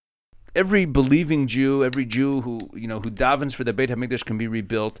every believing Jew, every Jew who davens for the Beit HaMikdash can be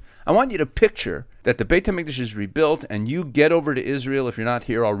rebuilt. I want you to picture that the Beit HaMikdash is rebuilt and you get over to Israel if you're not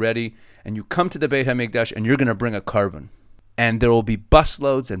here already, and you come to the Beit HaMikdash and you're going to bring a carbon. And there will be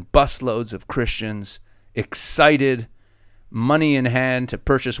busloads and busloads of Christians excited, money in hand to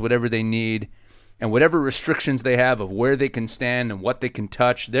purchase whatever they need, and whatever restrictions they have of where they can stand and what they can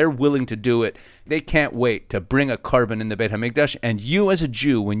touch, they're willing to do it. They can't wait to bring a carbon in the Beit HaMikdash. And you as a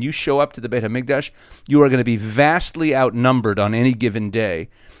Jew, when you show up to the Beit HaMikdash, you are going to be vastly outnumbered on any given day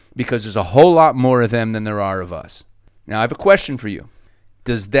because there's a whole lot more of them than there are of us. Now, I have a question for you.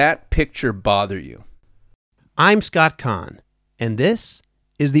 Does that picture bother you? I'm Scott Kahn, and this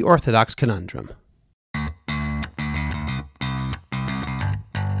is the Orthodox Conundrum.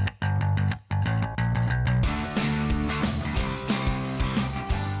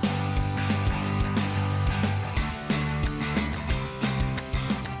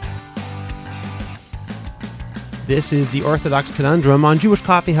 This is the Orthodox Conundrum on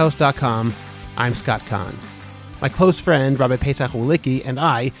JewishCoffeehouse.com. I'm Scott Kahn. My close friend, Rabbi Pesach Wolicki, and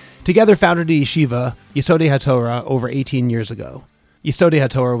I together founded a yeshiva, Yesodei HaTorah, over 18 years ago. Yesodei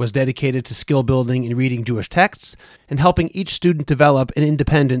HaTorah was dedicated to skill building in reading Jewish texts and helping each student develop an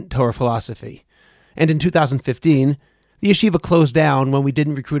independent Torah philosophy. And in 2015, the yeshiva closed down when we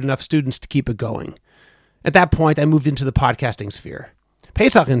didn't recruit enough students to keep it going. At that point, I moved into the podcasting sphere.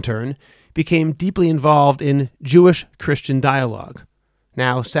 Pesach, in turn, became deeply involved in Jewish-Christian dialogue.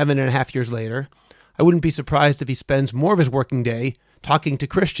 Now, 7.5 years later, I wouldn't be surprised if he spends more of his working day talking to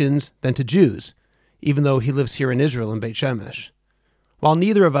Christians than to Jews, even though he lives here in Israel in Beit Shemesh. While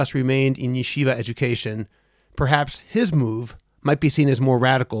neither of us remained in yeshiva education, perhaps his move might be seen as more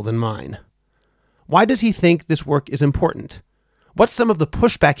radical than mine. Why does he think this work is important? What's some of the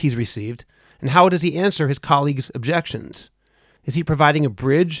pushback he's received, and how does he answer his colleagues' objections? Is he providing a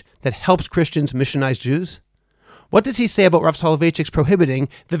bridge that helps Christians missionize Jews? What does he say about Rav Soloveitchik's prohibiting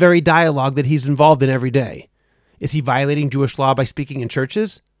the very dialogue that he's involved in every day? Is he violating Jewish law by speaking in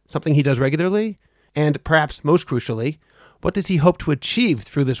churches, something he does regularly? And perhaps most crucially, what does he hope to achieve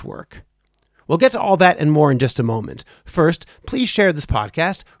through this work? We'll get to all that and more in just a moment. First, please share this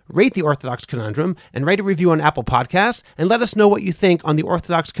podcast, rate the Orthodox Conundrum, and write a review on Apple Podcasts, and let us know what you think on the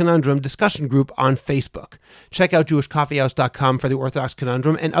Orthodox Conundrum discussion group on Facebook. Check out JewishCoffeehouse.com for the Orthodox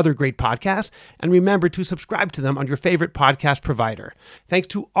Conundrum and other great podcasts, and remember to subscribe to them on your favorite podcast provider. Thanks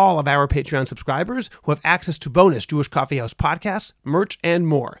to all of our Patreon subscribers who have access to bonus Jewish Coffee House podcasts, merch, and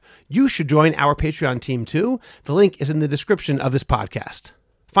more. You should join our Patreon team too. The link is in the description of this podcast.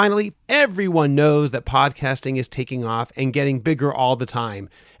 Finally, everyone knows that podcasting is taking off and getting bigger all the time,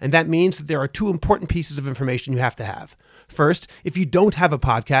 and that means that there are two important pieces of information you have to have. First, if you don't have a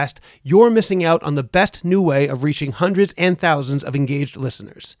podcast, you're missing out on the best new way of reaching hundreds and thousands of engaged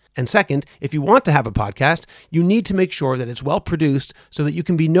listeners. And second, if you want to have a podcast, you need to make sure that it's well produced so that you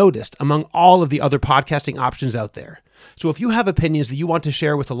can be noticed among all of the other podcasting options out there. So if you have opinions that you want to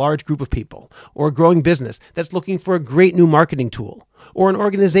share with a large group of people, or a growing business that's looking for a great new marketing tool, or an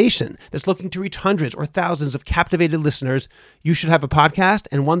organization that's looking to reach hundreds or thousands of captivated listeners, you should have a podcast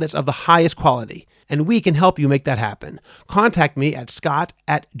and one that's of the highest quality. And we can help you make that happen. Contact me at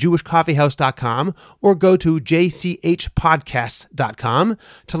scott@jewishcoffeehouse.com or go to jchpodcasts.com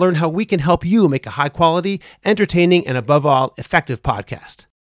to learn how we can help you make a high-quality, entertaining, and above all, effective podcast.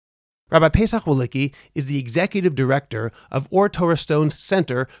 Rabbi Pesach Wolicki is the executive director of Or Torah Stone's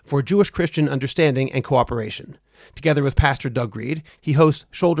Center for Jewish-Christian Understanding and Cooperation. Together with Pastor Doug Reed, he hosts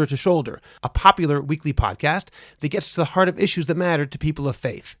Shoulder to Shoulder, a popular weekly podcast that gets to the heart of issues that matter to people of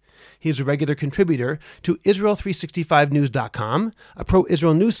faith. He is a regular contributor to Israel365news.com, a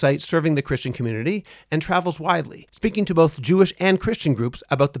pro-Israel news site serving the Christian community, and travels widely, speaking to both Jewish and Christian groups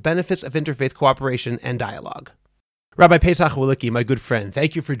about the benefits of interfaith cooperation and dialogue. Rabbi Pesach Wolicki, my good friend,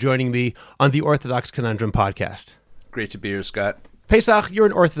 thank you for joining me on the Orthodox Conundrum podcast. Great to be here, Scott. Pesach, you're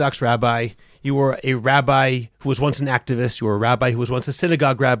an Orthodox rabbi. You were a rabbi who was once an activist. You were a rabbi who was once a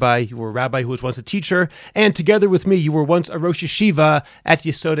synagogue rabbi. You were a rabbi who was once a teacher. And together with me, you were once a Rosh Yeshiva at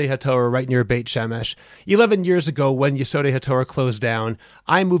Yesodei HaTorah right near Beit Shemesh. 11 years ago, when Yesodei HaTorah closed down,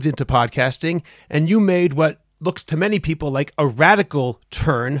 I moved into podcasting, and you made what looks to many people like a radical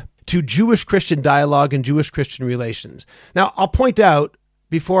turn to Jewish-Christian dialogue and Jewish-Christian relations. Now, I'll point out,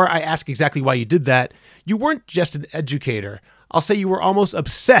 before I ask exactly why you did that, you weren't just an educator. I'll say you were almost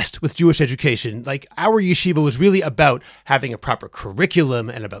obsessed with Jewish education. Like, our yeshiva was really about having a proper curriculum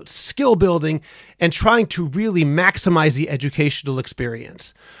and about skill building and trying to really maximize the educational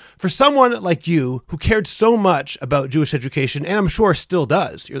experience. For someone like you, who cared so much about Jewish education, and I'm sure still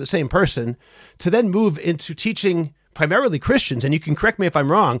does, you're the same person, to then move into teaching primarily Christians, and you can correct me if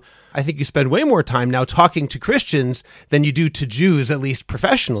I'm wrong, I think you spend way more time now talking to Christians than you do to Jews, at least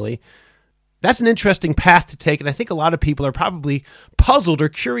professionally. That's an interesting path to take, and I think a lot of people are probably puzzled or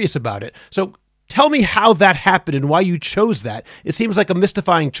curious about it. So tell me how that happened and why you chose that. It seems like a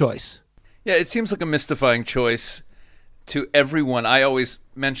mystifying choice. Yeah, it seems like a mystifying choice to everyone. I always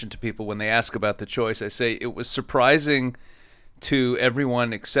mention to people when they ask about the choice, I say it was surprising to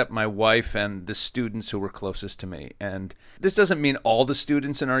everyone except my wife and the students who were closest to me. And this doesn't mean all the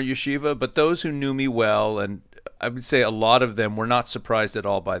students in our yeshiva, but those who knew me well, and I would say a lot of them, were not surprised at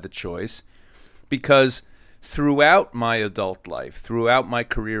all by the choice, because throughout my adult life, throughout my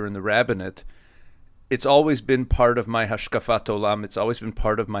career in the rabbinate, it's always been part of my hashkafat olam, it's always been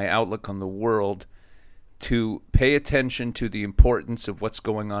part of my outlook on the world to pay attention to the importance of what's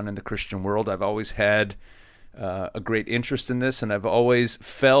going on in the Christian world. I've always had a great interest in this, and I've always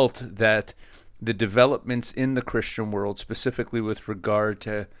felt that the developments in the Christian world, specifically with regard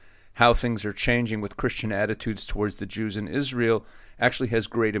to how things are changing with Christian attitudes towards the Jews in Israel, actually has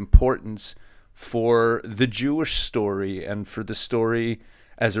great importance for the Jewish story and for the story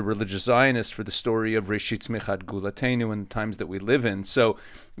as a religious Zionist, for the story of Reshit Tzmichat Gulatenu in the times that we live in. So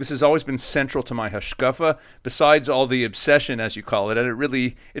this has always been central to my hashkafa, besides all the obsession, as you call it,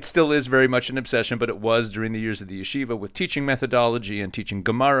 and it still is very much an obsession, but it was during the years of the yeshiva with teaching methodology and teaching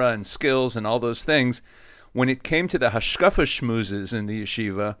Gemara and skills and all those things. When it came to the hashkafa shmoozes in the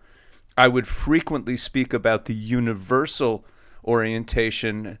yeshiva, I would frequently speak about the universal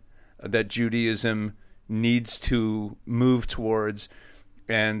orientation that Judaism needs to move towards,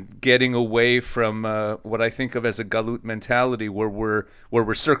 and getting away from what I think of as a galut mentality, where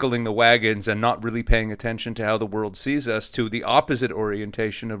we're circling the wagons and not really paying attention to how the world sees us, to the opposite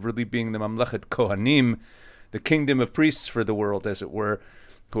orientation of really being the mamlechet kohanim, the kingdom of priests for the world, as it were,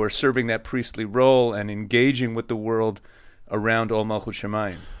 who are serving that priestly role and engaging with the world around Ol Malchut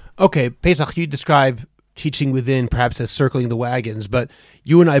Shemayim. Okay, Pesach, you describe teaching within perhaps as circling the wagons, but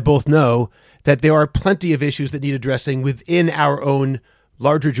you and I both know that there are plenty of issues that need addressing within our own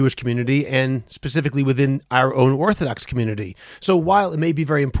larger Jewish community and specifically within our own Orthodox community. So while it may be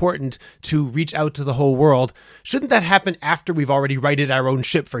very important to reach out to the whole world, shouldn't that happen after we've already righted our own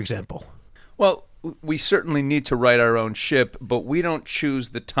ship, for example? Well, we certainly need to right our own ship, but we don't choose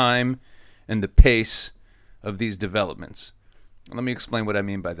the time and the pace of these developments. Let me explain what I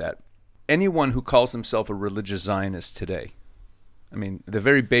mean by that. Anyone who calls himself a religious Zionist today, I mean, the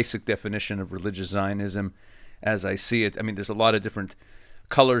very basic definition of religious Zionism, as I see it, I mean, there's a lot of different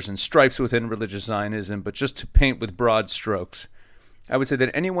colors and stripes within religious Zionism, but just to paint with broad strokes, I would say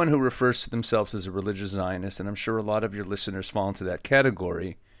that anyone who refers to themselves as a religious Zionist, and I'm sure a lot of your listeners fall into that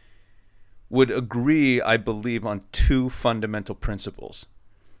category, would agree, I believe, on two fundamental principles.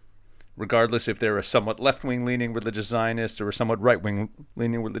 Regardless if they're a somewhat left-wing leaning religious Zionist or a somewhat right-wing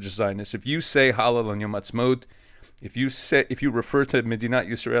leaning religious Zionist, if you say Hallel on Yom Ha'atzmaut, if you refer to Medinat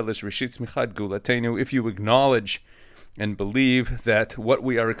Yisrael as Reshit Tzmichat Gulatenu, if you acknowledge and believe that what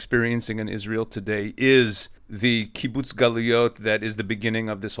we are experiencing in Israel today is the kibbutz galuyot that is the beginning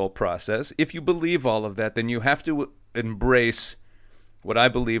of this whole process, if you believe all of that, then you have to embrace what I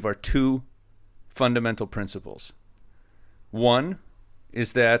believe are two fundamental principles. One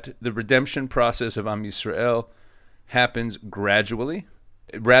is that the redemption process of Am Yisrael happens gradually,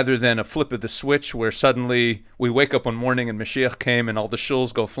 rather than a flip of the switch where suddenly we wake up one morning and Mashiach came and all the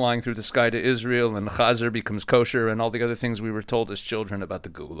shuls go flying through the sky to Israel and Chazer becomes kosher and all the other things we were told as children about the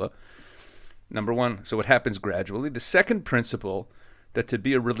Geula. Number one, so it happens gradually. The second principle that to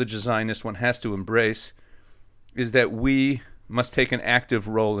be a religious Zionist one has to embrace is that we must take an active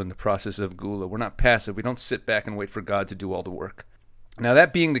role in the process of Geula. We're not passive. We don't sit back and wait for God to do all the work. Now,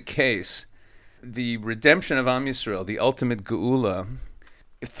 that being the case, the redemption of Am Yisrael, the ultimate Geula,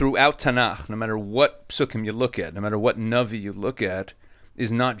 throughout Tanakh, no matter what psukim you look at, no matter what navi you look at,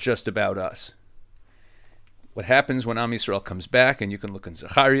 is not just about us. What happens when Am Yisrael comes back, and you can look in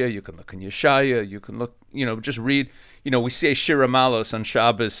Zechariah, you can look in Yeshaya, you can look, just read, we say Shira Malos on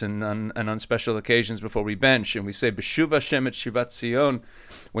Shabbos and on special occasions before we bench, and we say B'shuv Hashem et Shivat Zion,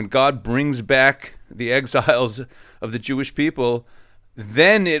 when God brings back the exiles of the Jewish people,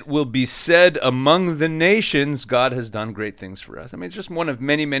 then it will be said among the nations, God has done great things for us. I mean, it's just one of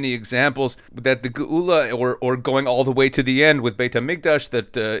many, many examples that the Geula, or going all the way to the end with Beit HaMikdash,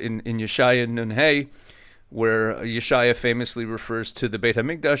 that in Yeshaya Nun Hey, where Yeshaya famously refers to the Beit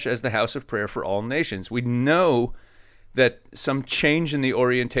HaMikdash as the house of prayer for all nations. We know that some change in the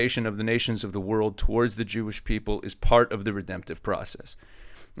orientation of the nations of the world towards the Jewish people is part of the redemptive process,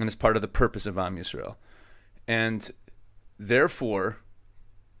 and is part of the purpose of Am Yisrael. And therefore,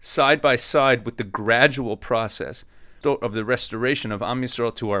 side by side with the gradual process of the restoration of Am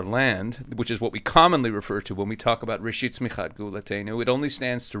Yisrael to our land, which is what we commonly refer to when we talk about Reshit Tzmichat Geulatenu, it only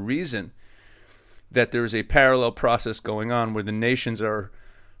stands to reason that there is a parallel process going on where the nations are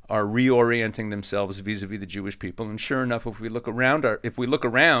reorienting themselves vis-a-vis the Jewish people. And sure enough, if we look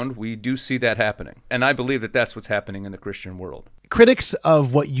around, we do see that happening. And I believe that that's what's happening in the Christian world. Critics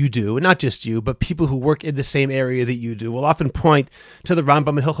of what you do, and not just you, but people who work in the same area that you do, will often point to the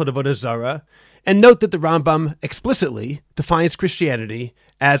Rambam in Hilchot Avodah Zarah and note that the Rambam explicitly defines Christianity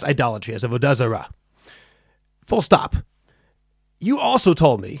as idolatry, as Avodah Zarah. Full stop. You also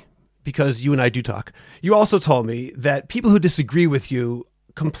told me, because you and I do talk, you also told me that people who disagree with you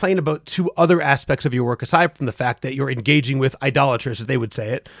complain about two other aspects of your work, aside from the fact that you're engaging with idolaters, as they would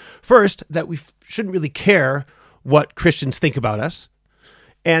say it. First, that we shouldn't really care what Christians think about us.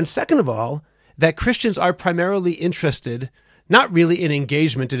 And second of all, that Christians are primarily interested, not really in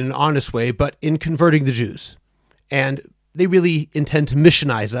engagement in an honest way, but in converting the Jews. And they really intend to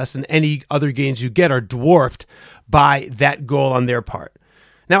missionize us, and any other gains you get are dwarfed by that goal on their part.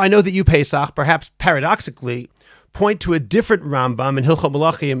 Now, I know that you, Pesach, perhaps paradoxically, point to a different Rambam in Hilchot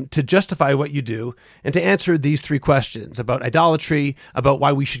Melachim to justify what you do and to answer these three questions about idolatry, about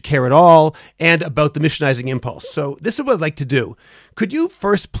why we should care at all, and about the missionizing impulse. So this is what I'd like to do. Could you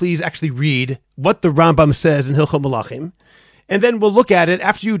first please actually read what the Rambam says in Hilchot Melachim, and then we'll look at it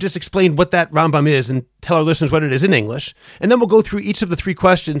after you just explain what that Rambam is and tell our listeners what it is in English, and then we'll go through each of the three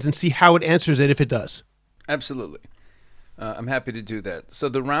questions and see how it answers it if it does. Absolutely. I'm happy to do that. So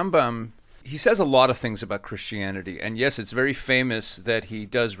the Rambam, he says a lot of things about Christianity, and yes, it's very famous that he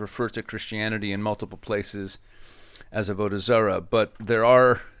does refer to Christianity in multiple places as Avodah Zarah, but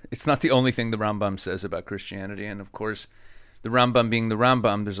it's not the only thing the Rambam says about Christianity, and of course, the Rambam being the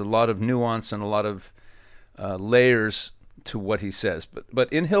Rambam, there's a lot of nuance and a lot of layers to what he says.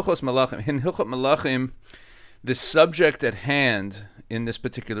 But in Hilchot Melachim, the subject at hand in this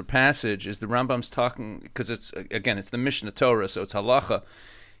particular passage is the Rambam's talking, because it's the Mishnah Torah, so it's halacha.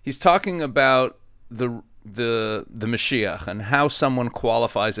 He's talking about the Mashiach and how someone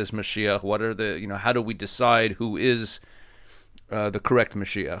qualifies as Mashiach. What are how do we decide who is the correct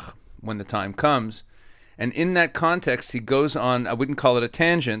Mashiach when the time comes? And in that context, he goes on, I wouldn't call it a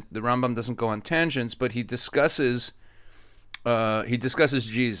tangent. The Rambam doesn't go on tangents, but he discusses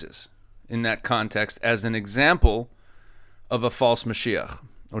Jesus in that context as an example of a false Mashiach.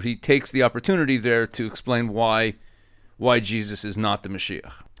 Or he takes the opportunity there to explain why Jesus is not the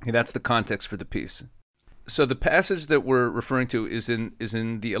Mashiach. Okay, that's the context for the piece. So the passage that we're referring to is in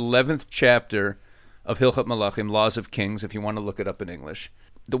the 11th chapter of Hilchot Melachim, Laws of Kings, if you want to look it up in English.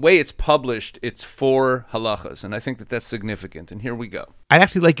 The way it's published, it's 4 halachas, and I think that that's significant, and here we go. I'd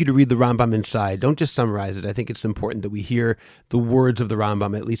actually like you to read the Rambam inside. Don't just summarize it. I think it's important that we hear the words of the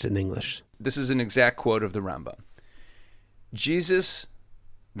Rambam, at least in English. This is an exact quote of the Rambam. Jesus,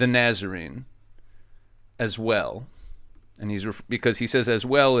 the Nazarene, as well, and because he says as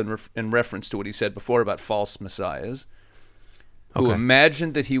well in reference to what he said before about false messiahs, who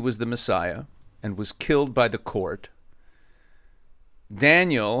imagined that he was the Messiah and was killed by the court.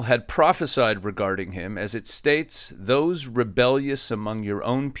 Daniel had prophesied regarding him, as it states, those rebellious among your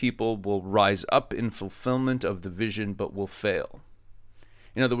own people will rise up in fulfillment of the vision but will fail.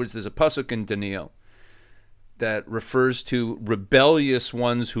 In other words, there's a pasuk in Daniel that refers to rebellious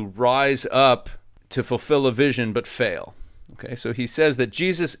ones who rise up to fulfill a vision but fail. Okay, so he says that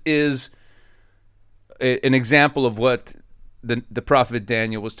Jesus is an example of what the prophet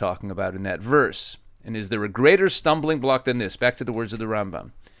Daniel was talking about in that verse. And is there a greater stumbling block than this? Back to the words of the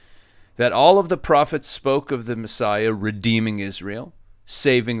Rambam. That all of the prophets spoke of the Messiah redeeming Israel,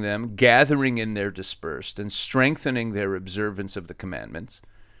 saving them, gathering in their dispersed, and strengthening their observance of the commandments.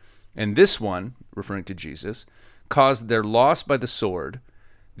 And this one, referring to Jesus, caused their loss by the sword,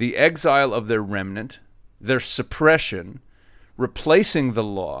 the exile of their remnant, their suppression, replacing the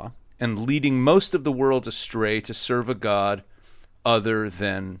law, and leading most of the world astray to serve a God other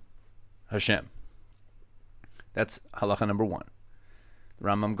than Hashem. That's halacha number 1. The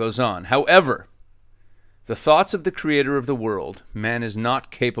Rambam goes on. However, the thoughts of the creator of the world, man is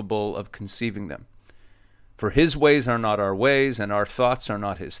not capable of conceiving them. For his ways are not our ways, and our thoughts are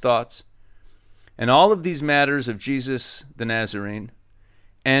not his thoughts. And all of these matters of Jesus the Nazarene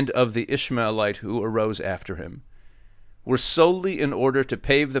and of the Ishmaelite who arose after him were solely in order to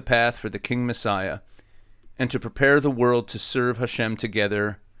pave the path for the King Messiah and to prepare the world to serve Hashem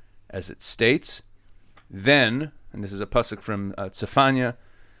together, as it states. Then, and this is a pasuk from Tzefania,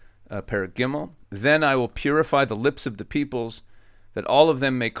 Perek Gimel, then I will purify the lips of the peoples, that all of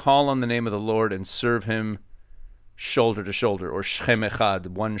them may call on the name of the Lord and serve him shoulder to shoulder, or shchem echad,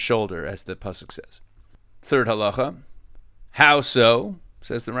 one shoulder, as the pasuk says. Third halacha, How so,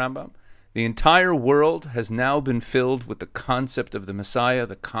 says the Rambam? The entire world has now been filled with the concept of the Messiah,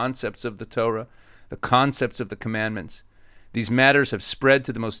 the concepts of the Torah, the concepts of the commandments. These matters have spread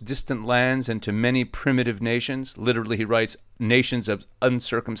to the most distant lands and to many primitive nations. Literally, he writes, nations of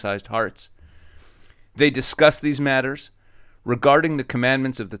uncircumcised hearts. They discuss these matters. Regarding the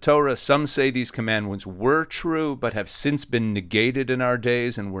commandments of the Torah, some say these commandments were true, but have since been negated in our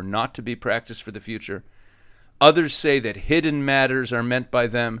days and were not to be practiced for the future. Others say that hidden matters are meant by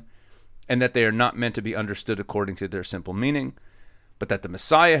them, and that they are not meant to be understood according to their simple meaning, but that the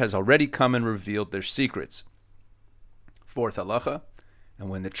Messiah has already come and revealed their secrets. Fourth halacha, and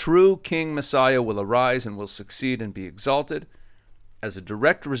when the true King Messiah will arise and will succeed and be exalted, as a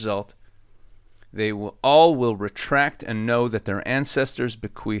direct result, they will retract and know that their ancestors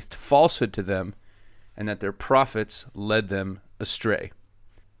bequeathed falsehood to them and that their prophets led them astray.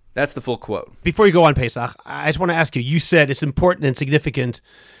 That's the full quote. Before you go on, Pesach, I just want to ask you, you said it's important and significant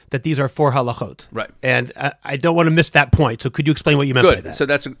that these are 4 halachot. Right. And I don't want to miss that point, so could you explain what you meant by that? So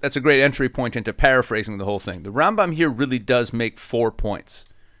that's a great entry point into paraphrasing the whole thing. The Rambam here really does make 4 points.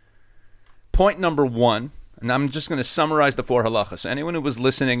 Point number 1, and I'm just going to summarize the 4 halachas. So anyone who was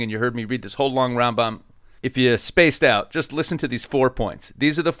listening and you heard me read this whole long Rambam, if you spaced out, just listen to these 4 points.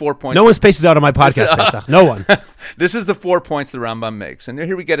 These are the 4 points. No one spaces out on my podcast, Pesach. No one. This is the 4 points the Rambam makes. And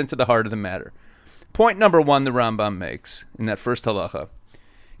here we get into the heart of the matter. Point number 1 the Rambam makes in that first halacha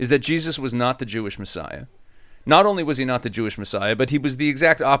is that Jesus was not the Jewish Messiah. Not only was he not the Jewish Messiah, but he was the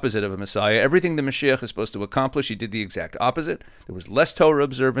exact opposite of a Messiah. Everything the Mashiach is supposed to accomplish, he did the exact opposite. There was less Torah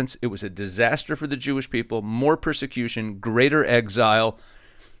observance. It was a disaster for the Jewish people, more persecution, greater exile.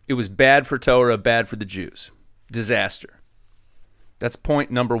 It was bad for Torah, bad for the Jews. Disaster. That's point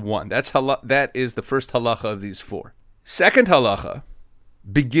number 1. That is the first halacha of these 4. Second halacha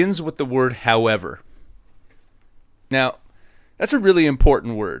begins with the word however. Now, that's a really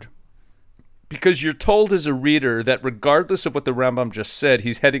important word, because you're told as a reader that regardless of what the Rambam just said,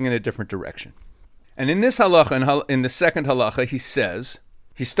 he's heading in a different direction. And in this halacha, in the second halacha, he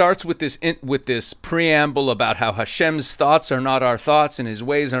starts with this preamble about how Hashem's thoughts are not our thoughts and his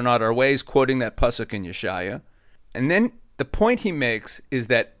ways are not our ways, quoting that pasuk in Yeshaya. And then the point he makes is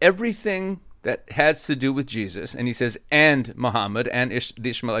that everything that has to do with Jesus, and he says, and Muhammad, and the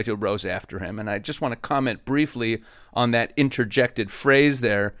Ishmaelite who rose after him. And I just want to comment briefly on that interjected phrase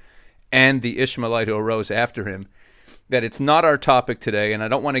there, and the Ishmaelite who arose after him, that it's not our topic today, and I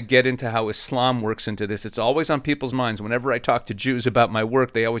don't want to get into how Islam works into this. It's always on people's minds. Whenever I talk to Jews about my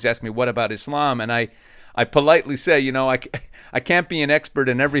work, they always ask me, what about Islam? And I politely say, I can't be an expert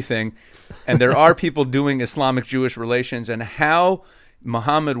in everything, and there are people doing Islamic-Jewish relations, and how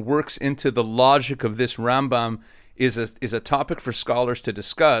Muhammad works into the logic of this Rambam is a topic for scholars to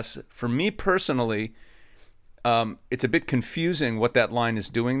discuss. For me personally, it's a bit confusing what that line is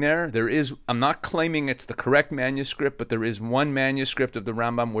doing there. I'm not claiming it's the correct manuscript, but there is one manuscript of the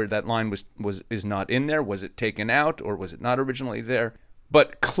Rambam where that line is not in there. Was it taken out, or was it not originally there?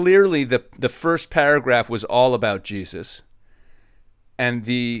 But clearly the first paragraph was all about Jesus. And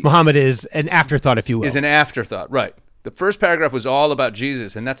the Muhammad is an afterthought, if you will. Is an afterthought, right. The first paragraph was all about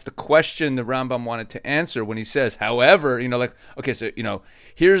Jesus, and that's the question the Rambam wanted to answer when he says, however,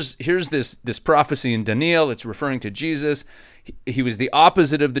 here's this prophecy in Daniel, it's referring to Jesus. He was the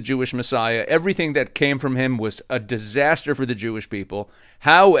opposite of the Jewish Messiah. Everything that came from him was a disaster for the Jewish people.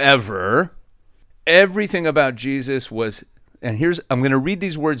 However, everything about Jesus was, and I'm going to read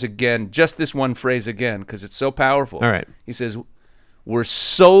these words again, just this one phrase again, because it's so powerful. All right. He says, we're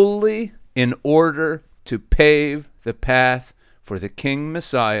solely in order to pave the path for the King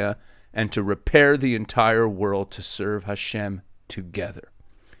Messiah and to repair the entire world to serve Hashem together.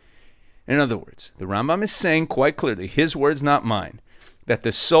 In other words, the Rambam is saying quite clearly, his words, not mine, that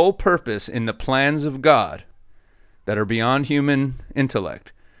the sole purpose in the plans of God that are beyond human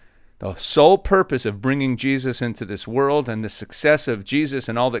intellect, the sole purpose of bringing Jesus into this world and the success of Jesus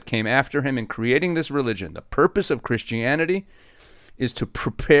and all that came after him in creating this religion, the purpose of Christianity is to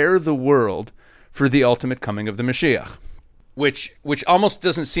prepare the world for the ultimate coming of the Mashiach, which almost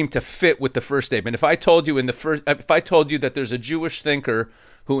doesn't seem to fit with the first statement. If I told you that there's a Jewish thinker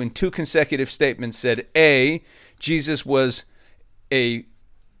who in 2 consecutive statements said, A, Jesus was an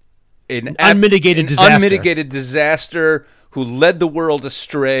unmitigated disaster who led the world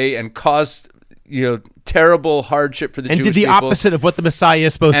astray and caused terrible hardship for the Jewish people. And did the opposite of what the Messiah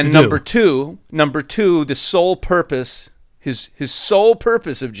is supposed to do. And number two, the sole purpose, his sole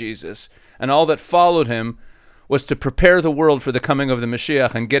purpose of Jesus and all that followed him was to prepare the world for the coming of the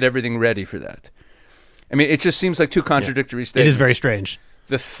Mashiach and get everything ready for that. I mean, it just seems like 2 contradictory statements. It is very strange.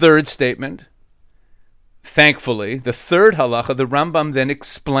 The third statement, thankfully, the third halacha, the Rambam then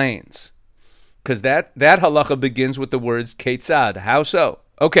explains. Because that halacha begins with the words, Ketzad, how so?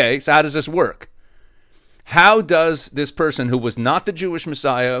 Okay, so how does this work? How does this person who was not the Jewish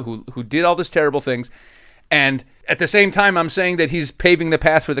Messiah, who did all these terrible things, and at the same time I'm saying that he's paving the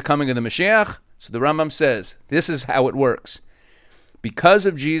path for the coming of the Mashiach? So the Rambam says, this is how it works. Because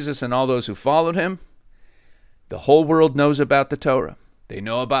of Jesus and all those who followed him, the whole world knows about the Torah. They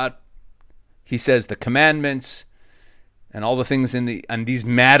know about, he says, the commandments and all the things and these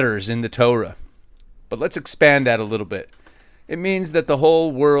matters in the Torah. But let's expand that a little bit. It means that the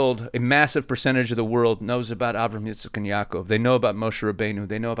whole world, a massive percentage of the world, knows about Avraham, Yitzchak, and Yaakov. They know about Moshe Rabbeinu.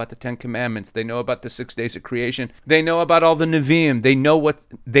 They know about the Ten Commandments. They know about the 6 days of creation. They know about all the Nevi'im.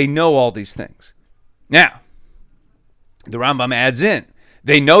 They know all these things. Now, the Rambam adds in,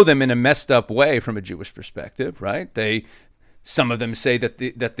 they know them in a messed up way from a Jewish perspective, right? Some of them say that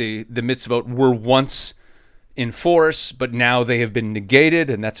the mitzvot were once in force, but now they have been negated,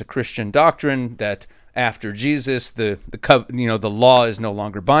 and that's a Christian doctrine that after Jesus, the law is no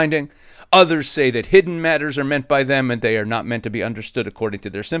longer binding. Others say that hidden matters are meant by them, and they are not meant to be understood according to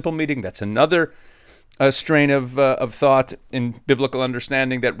their simple meaning. That's another strain of thought in biblical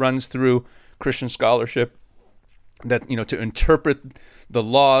understanding that runs through Christian scholarship. That to interpret the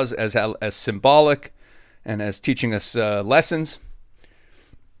laws as symbolic and as teaching us lessons.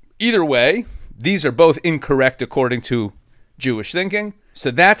 Either way, these are both incorrect according to Jewish thinking.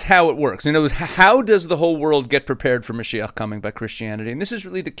 So that's how it works. In other words, how does the whole world get prepared for Mashiach coming by Christianity? And this is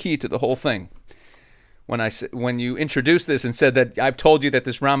really the key to the whole thing. When you introduced this and said that I've told you that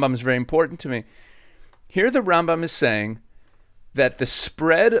this Rambam is very important to me, here the Rambam is saying that the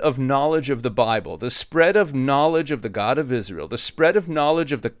spread of knowledge of the Bible, the spread of knowledge of the God of Israel, the spread of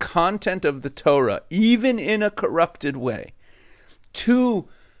knowledge of the content of the Torah, even in a corrupted way, to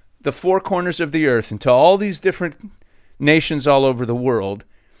the four corners of the earth and to all these different nations all over the world,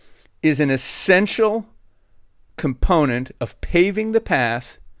 is an essential component of paving the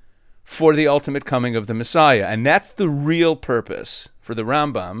path for the ultimate coming of the Messiah. And that's the real purpose for the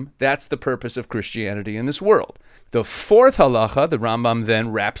Rambam. That's the purpose of Christianity in this world. The fourth halacha, the Rambam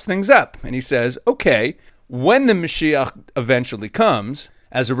then wraps things up. And he says, okay, when the Mashiach eventually comes,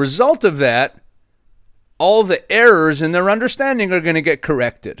 as a result of that, all the errors in their understanding are going to get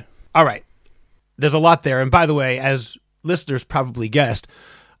corrected. All right. There's a lot there. And by the way, as listeners probably guessed,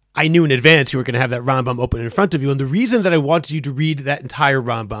 I knew in advance you were going to have that Rambam open in front of you. And the reason that I wanted you to read that entire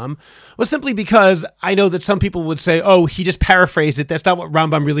Rambam was simply because I know that some people would say, oh, he just paraphrased it. That's not what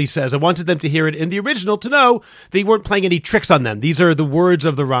Rambam really says. I wanted them to hear it in the original to know they weren't playing any tricks on them. These are the words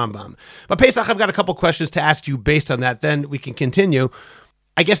of the Rambam. But Pesach, I've got a couple questions to ask you based on that. Then we can continue.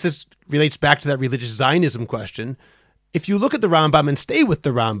 I guess this relates back to that religious Zionism question. If you look at the Rambam and stay with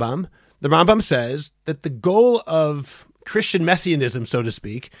the Rambam says that the goal of Christian messianism, so to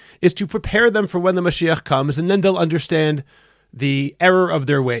speak, is to prepare them for when the Mashiach comes, and then they'll understand the error of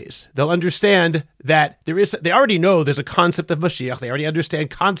their ways. They'll understand that they already know there's a concept of Mashiach. They already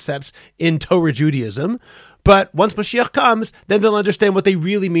understand concepts in Torah Judaism. But once Mashiach comes, then they'll understand what they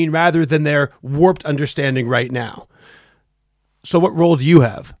really mean rather than their warped understanding right now. So what role do you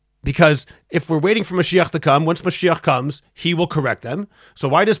have? Because if we're waiting for Mashiach to come, once Mashiach comes, he will correct them. So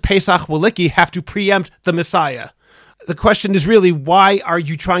why does Pesach Wolicki have to preempt the Messiah? The question is really, why are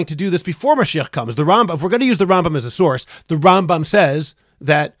you trying to do this before Mashiach comes? The Rambam, if we're going to use the Rambam as a source, the Rambam says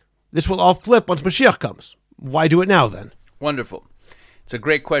that this will all flip once Mashiach comes. Why do it now then? Wonderful. It's a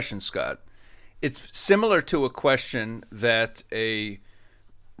great question, Scott. It's similar to a question that a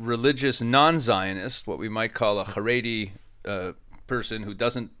religious non-Zionist, what we might call a Haredi person who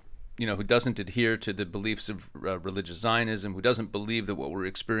doesn't adhere to the beliefs of religious Zionism, who doesn't believe that what we're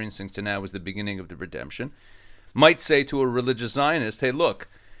experiencing to now is the beginning of the redemption, might say to a religious Zionist, hey, look,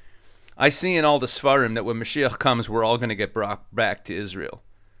 I see in all the Sfarim that when Mashiach comes, we're all going to get brought back to Israel.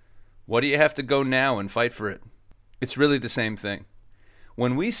 What do you have to go now and fight for it? It's really the same thing.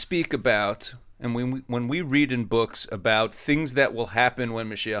 When we speak about, and when we read in books about things that will happen when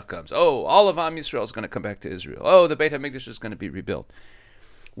Mashiach comes, oh, all of Am Yisrael is going to come back to Israel. Oh, the Beit HaMikdash is going to be rebuilt.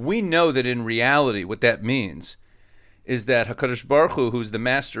 We know that in reality what that means is that HaKadosh Baruch Hu, who's the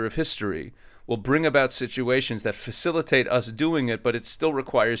master of history, will bring about situations that facilitate us doing it, but it still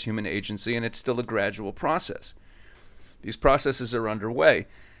requires human agency, and it's still a gradual process. These processes are underway.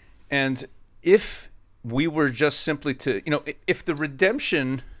 And if we were just simply to, if the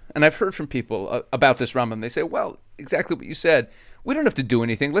redemption, and I've heard from people about this Rambam, they say, well, exactly what you said, we don't have to do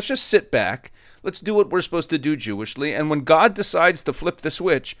anything. Let's just sit back. Let's do what we're supposed to do Jewishly. And when God decides to flip the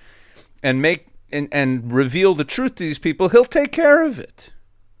switch and make and reveal the truth to these people, he'll take care of it.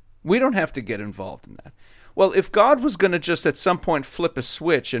 We don't have to get involved in that. well, if God was going to just at some point flip a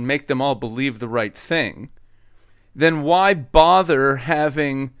switch and make them all believe the right thing, then why bother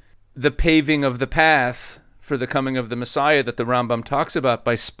having the paving of the path for the coming of the Messiah that the Rambam talks about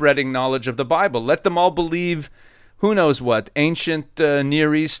by spreading knowledge of the Bible? Let them all believe who knows what, ancient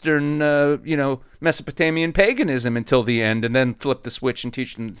Near Eastern, Mesopotamian paganism until the end, and then flip the switch and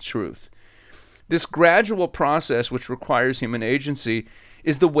teach them the truth. This gradual process, which requires human agency,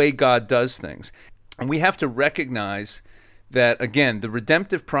 is the way God does things. And we have to recognize that, again, the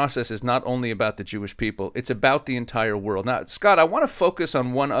redemptive process is not only about the Jewish people, it's about the entire world. Now, Scott, I want to focus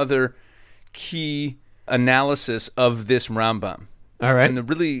on one other key analysis of this Rambam. All right.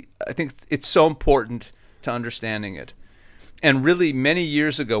 And I think it's so important to understanding it. And really, many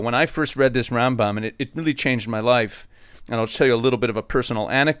years ago, when I first read this Rambam, and it really changed my life, and I'll tell you a little bit of a personal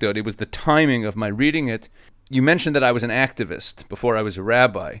anecdote. It was the timing of my reading it. You mentioned that I was an activist before I was a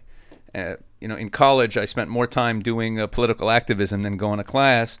rabbi. In college, I spent more time doing political activism than going to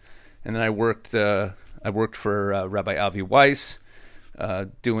class, and then I worked for Rabbi Avi Weiss,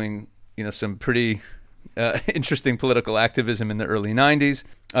 doing some pretty interesting political activism in the early 90s.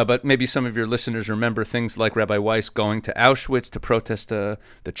 But maybe some of your listeners remember things like Rabbi Weiss going to Auschwitz to protest the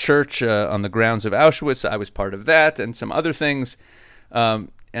church on the grounds of Auschwitz. I was part of that, and some other things. And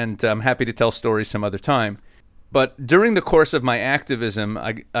I'm happy to tell stories some other time. But during the course of my activism,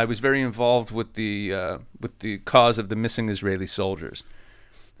 I was very involved with the cause of the missing Israeli soldiers.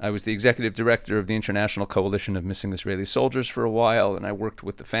 I was the executive director of the International Coalition of Missing Israeli Soldiers for a while, and I worked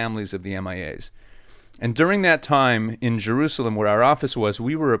with the families of the MIAs. And during that time in Jerusalem, where our office was,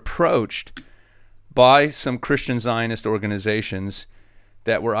 we were approached by some Christian Zionist organizations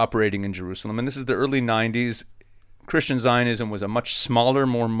that were operating in Jerusalem. And this is the early 90s. Christian Zionism was a much smaller,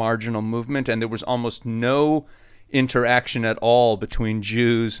 more marginal movement, and there was almost no interaction at all between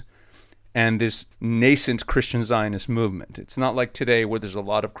Jews and this nascent Christian Zionist movement. It's not like today where there's a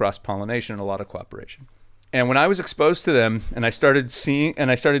lot of cross-pollination and a lot of cooperation. And when I was exposed to them, and I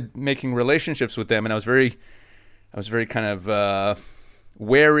started making relationships with them, and I was very kind of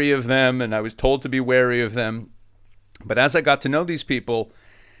wary of them, and I was told to be wary of them. But as I got to know these people,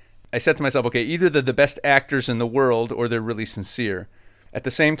 I said to myself, okay, either they're the best actors in the world or they're really sincere. At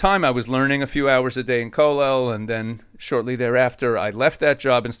the same time, I was learning a few hours a day in Kollel, and then shortly thereafter, I left that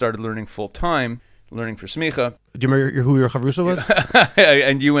job and started learning full-time, learning for smicha. Do you remember who your chavrusa was?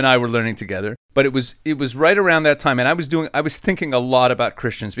 And you and I were learning together. But it was right around that time, and I was thinking a lot about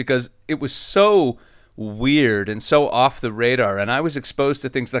Christians because it was so weird and so off the radar, and I was exposed to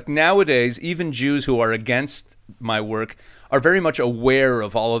things like nowadays, even Jews who are against my work are very much aware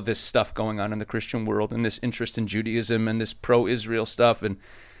of all of this stuff going on in the Christian world and this interest in Judaism and this pro-Israel stuff, and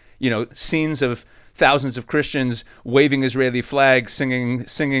scenes of thousands of Christians waving Israeli flags, singing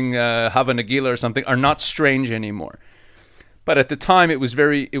Hava Nagila or something are not strange anymore. But at the time, it was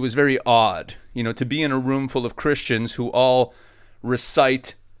very odd, to be in a room full of Christians who all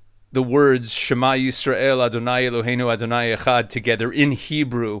recite the words Shema Yisrael Adonai Eloheinu Adonai Echad together in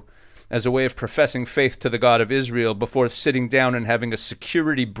Hebrew as a way of professing faith to the God of Israel before sitting down and having a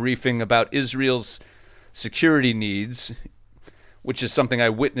security briefing about Israel's security needs, which is something I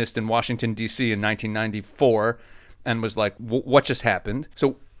witnessed in Washington, D.C. in 1994, and was like, what just happened?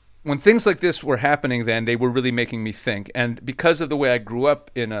 So when things like this were happening then, they were really making me think. And because of the way I grew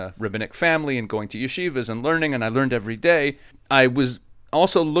up in a rabbinic family and going to yeshivas and learning, and I learned every day, I was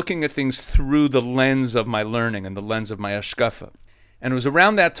also looking at things through the lens of my learning and the lens of my hashkafa. And it was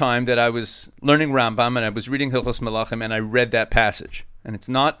around that time that I was learning Rambam, and I was reading Hilchos Melachim, and I read that passage. And it's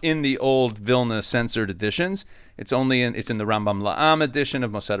not in the old Vilna censored editions. It's in the Rambam La'am edition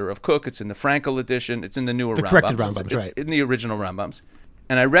of Moshe Rav Kook. It's in the Frankel edition. It's in the newer Rambams. The corrected Rambams, right. It's in the original Rambams.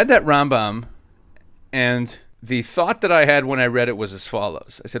 And I read that Rambam, and the thought that I had when I read it was as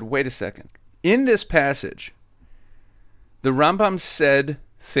follows. I said, wait a second. In this passage, the Rambam said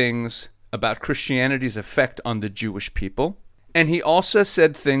things about Christianity's effect on the Jewish people, and he also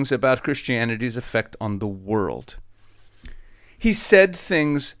said things about Christianity's effect on the world. He said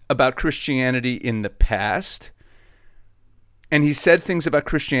things about Christianity in the past, and he said things about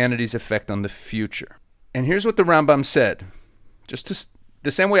Christianity's effect on the future. And here's what the Rambam said.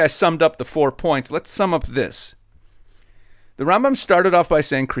 The same way I summed up the 4 points, let's sum up this. The Rambam started off by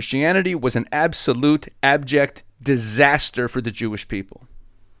saying Christianity was an absolute, abject disaster for the Jewish people.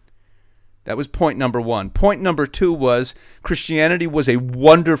 That was point number 1. Point number 2 was Christianity was a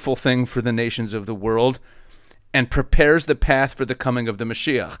wonderful thing for the nations of the world and prepares the path for the coming of the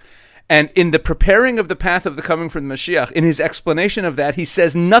Mashiach. And in the preparing of the path of the coming from the Mashiach, in his explanation of that, he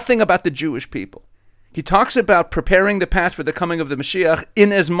says nothing about the Jewish people. He talks about preparing the path for the coming of the Mashiach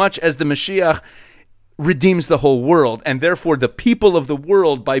in as much as the Mashiach redeems the whole world, and therefore the people of the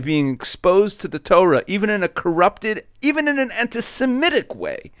world, by being exposed to the Torah, even in a corrupted, even in an anti-Semitic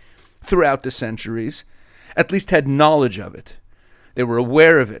way throughout the centuries, at least had knowledge of it. They were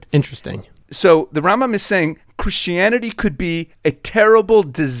aware of it. Interesting. So the Rambam is saying Christianity could be a terrible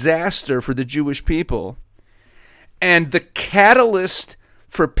disaster for the Jewish people, and the catalyst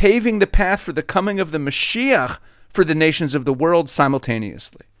for paving the path for the coming of the Mashiach for the nations of the world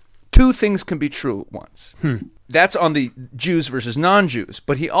simultaneously. Two things can be true at once. That's on the Jews versus non-Jews.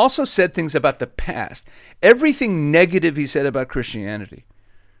 But he also said things about the past. Everything negative he said about Christianity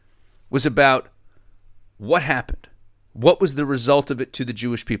was about what happened. What was the result of it to the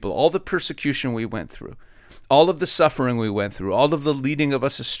Jewish people? All the persecution we went through, all of the suffering we went through, all of the leading of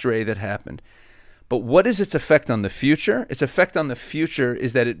us astray that happened. But what is its effect on the future? Its effect on the future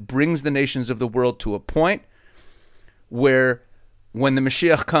is that it brings the nations of the world to a point where when the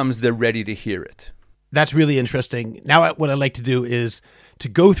Mashiach comes, they're ready to hear it. That's really interesting. Now what I'd like to do is to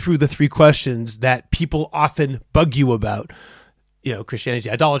go through the three questions that people often bug you about, Christianity,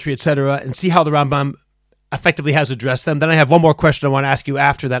 idolatry, etc., and see how the Rambam effectively has addressed them. Then I have one more question I want to ask you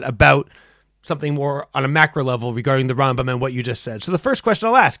after that about something more on a macro level regarding the Rambam and what you just said. So the first question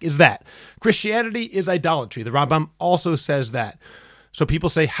I'll ask is that Christianity is idolatry. The Rambam also says that. So people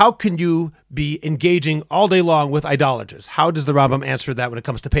say, how can you be engaging all day long with idolaters? How does the Rambam answer that when it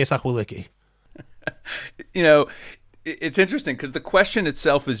comes to Pesach Wolicki? It's interesting because the question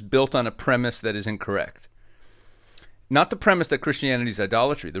itself is built on a premise that is incorrect. Not the premise that Christianity is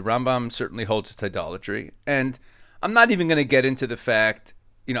idolatry. The Rambam certainly holds it's idolatry. And I'm not even going to get into the fact,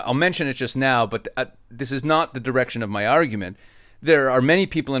 I'll mention it just now, but this is not the direction of my argument. There are many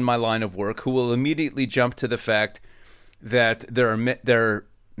people in my line of work who will immediately jump to the fact that there are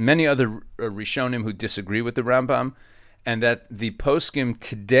many other Rishonim who disagree with the Rambam, and that the poskim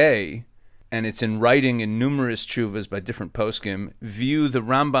today, and it's in writing in numerous tshuvas by different poskim, view the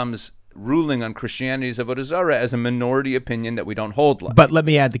Rambam's ruling on Christianity's Avodah Zarah as a minority opinion that we don't hold like. But let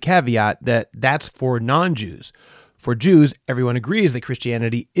me add the caveat that that's for non-Jews. For Jews, everyone agrees that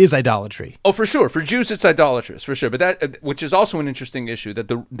Christianity is idolatry. Oh, for sure. For Jews, it's idolatrous, for sure. But that, which is also an interesting issue,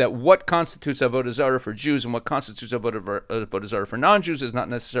 that what constitutes Avodah Zarah for Jews and what constitutes Avodah Zarah for non-Jews is not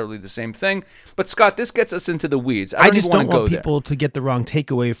necessarily the same thing. But Scott, this gets us into the weeds. I just don't want people to get the wrong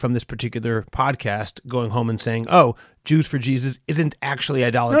takeaway from this particular podcast, going home and saying, "Oh, Jews for Jesus isn't actually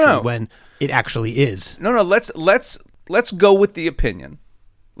idolatry," when it actually is. No. Let's go with the opinion.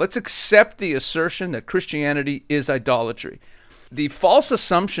 Let's accept the assertion that Christianity is idolatry. The false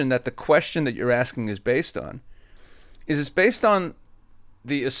assumption that the question that you're asking is based on is based on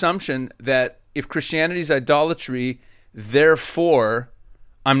the assumption that if Christianity is idolatry, therefore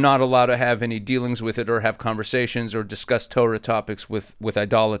I'm not allowed to have any dealings with it or have conversations or discuss Torah topics with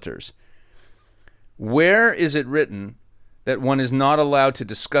idolaters. Where is it written that one is not allowed to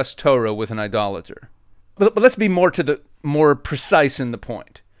discuss Torah with an idolater? But let's be more precise in the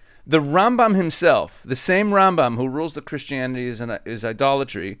point. The Rambam himself, the same Rambam who rules that Christianity is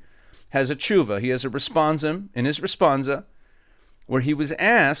idolatry, has a tshuva. He has a responsum in his responsa where he was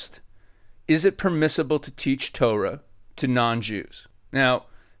asked, is it permissible to teach Torah to non-Jews? Now,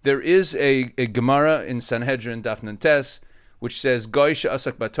 there is a Gemara in Sanhedrin, Daf Nun Tes, which says, Goy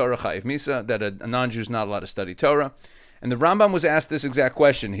she'asak b'Torah chayiv misa, that a non-Jew is not allowed to study Torah. And the Rambam was asked this exact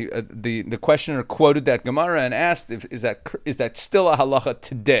question. The questioner quoted that Gemara and asked, is that still a halacha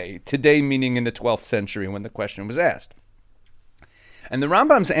today? Today meaning in the 12th century when the question was asked. And the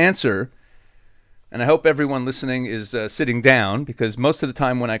Rambam's answer, and I hope everyone listening is sitting down, because most of the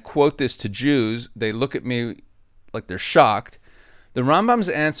time when I quote this to Jews, they look at me like they're shocked. The Rambam's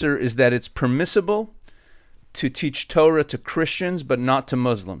answer is that it's permissible to teach Torah to Christians, but not to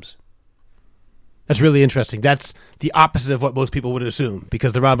Muslims. That's really interesting. That's the opposite of what most people would assume,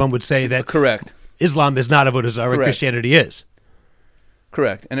 because the Rambam would say that correct. Islam is not Avodah Zarah, Christianity is.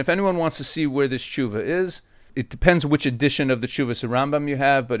 Correct. And if anyone wants to see where this tshuva is, it depends which edition of the Tshuvas Rambam you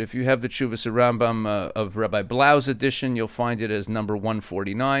have, but if you have the Tshuvas Rambam of Rabbi Blau's edition, you'll find it as number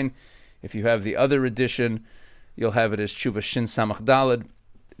 149. If you have the other edition, you'll have it as Tshuva Shin Samach Daled.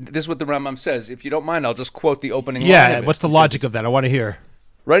 This is what the Rambam says. If you don't mind, I'll just quote the opening line of it. What's the logic of that? I want to hear.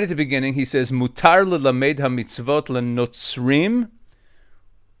 Right at the beginning, he says, Mutar lelamed ha-mitzvot lenotzrim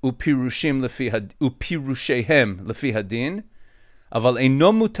upirushehem lefi hadin, aval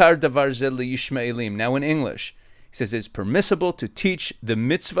eino mutar davar ze leyishmaelim. Now in English, he says it's permissible to teach the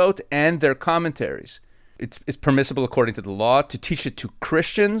mitzvot and their commentaries. It's permissible according to the law to teach it to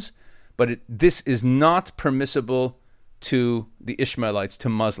Christians, but this is not permissible to the Ishmaelites, to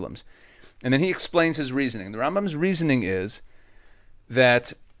Muslims. And then he explains his reasoning. The Rambam's reasoning is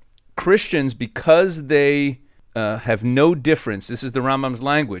that Christians, because they have no difference, this is the Rambam's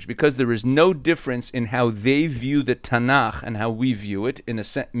language, because there is no difference in how they view the Tanakh and how we view it,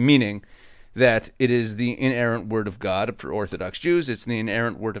 meaning that it is the inerrant word of God for Orthodox Jews, it's the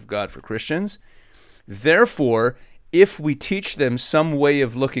inerrant word of God for Christians. Therefore, if we teach them some way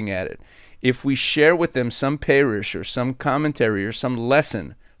of looking at it, if we share with them some parish or some commentary or some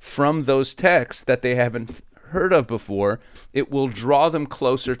lesson from those texts that they haven't heard of before, it will draw them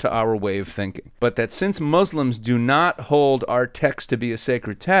closer to our way of thinking. But that since Muslims do not hold our text to be a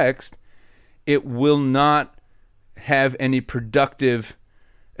sacred text, it will not have any productive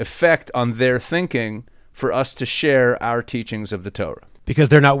effect on their thinking for us to share our teachings of the Torah. Because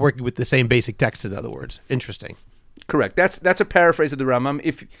they're not working with the same basic text, in other words. Interesting. Correct. That's a paraphrase of the Rambam.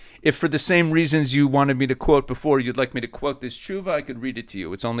 If for the same reasons you wanted me to quote before, you'd like me to quote this tshuva, I could read it to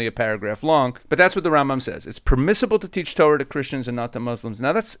you. It's only a paragraph long, but that's what the Rambam says. It's permissible to teach Torah to Christians and not to Muslims.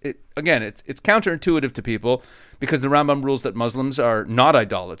 Now that's it. Again, it's counterintuitive to people because the Rambam rules that Muslims are not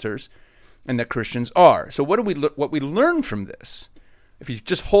idolaters and that Christians are. So what we learn from this? If you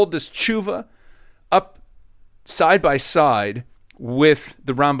just hold this tshuva up side by side with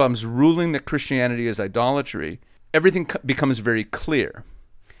the Rambam's ruling that Christianity is idolatry, everything becomes very clear.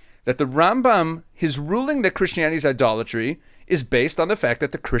 That the Rambam, his ruling that Christianity is idolatry, is based on the fact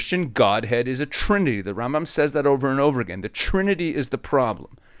that the Christian Godhead is a Trinity. The Rambam says that over and over again. The Trinity is the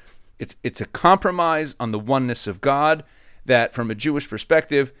problem. It's a compromise on the oneness of God that, from a Jewish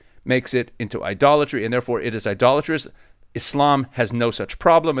perspective, makes it into idolatry, and therefore it is idolatrous. Islam has no such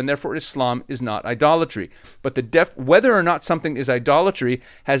problem, and therefore Islam is not idolatry. But whether or not something is idolatry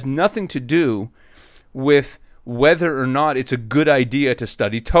has nothing to do with whether or not it's a good idea to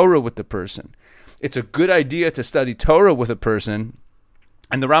study Torah with the person. It's a good idea to study Torah with a person,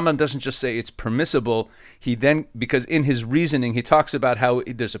 and the Rambam doesn't just say it's permissible. Because in his reasoning, he talks about how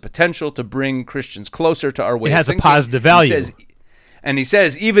there's a potential to bring Christians closer to our way of thinking. It has a positive value. He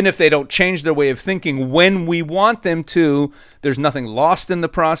says, even if they don't change their way of thinking when we want them to, there's nothing lost in the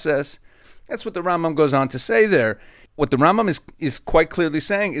process. That's what the Rambam goes on to say there. What the Rambam is quite clearly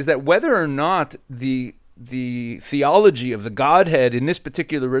saying is that whether or not the theology of the Godhead in this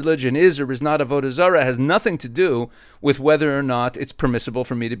particular religion is or is not avodah zarah has nothing to do with whether or not it's permissible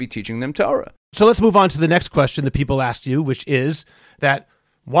for me to be teaching them Torah. So let's move on to the next question that people asked you, which is that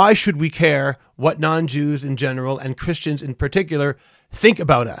why should we care what non-Jews in general and Christians in particular think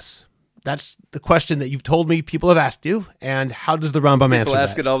about us? That's the question that you've told me people have asked you, and how does the Rambam answer that? People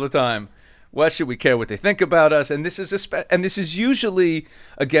ask it all the time. Why should we care what they think about us? And this is usually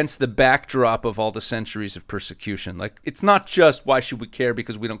against the backdrop of all the centuries of persecution. Like, it's not just why should we care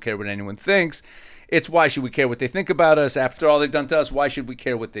because we don't care what anyone thinks. It's why should we care what they think about us? After all they've done to us, why should we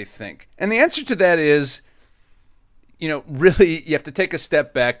care what they think? And the answer to that is, really, you have to take a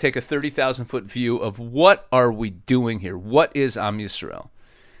step back, take a 30,000-foot view of what are we doing here? What is Am Yisrael?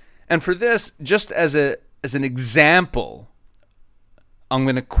 And for this, just as an example, I'm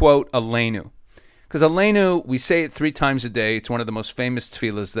going to quote Aleinu. Because Aleinu, we say it 3 times a day. It's one of the most famous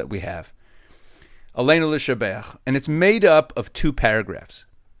tefillahs that we have. Aleinu l'shabeach. And it's made up of 2 paragraphs.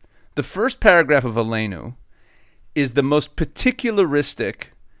 The first paragraph of Aleinu is the most particularistic,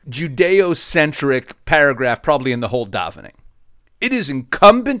 Judeo-centric paragraph probably in the whole davening. It is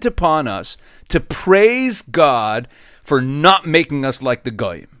incumbent upon us to praise God for not making us like the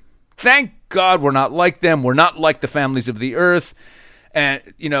Goyim. Thank God we're not like them. We're not like the families of the earth. And,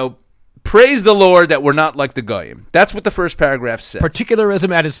 praise the Lord that we're not like the Goyim. That's what the first paragraph says.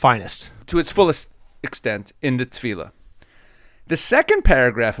 Particularism at its finest. To its fullest extent in the tefillah. The second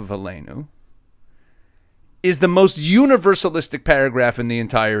paragraph of Aleinu is the most universalistic paragraph in the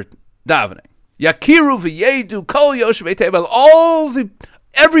entire davening. Yakiru v'yedu kol yoshvei tevel.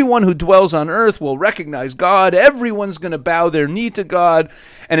 Everyone who dwells on earth will recognize God. Everyone's going to bow their knee to God.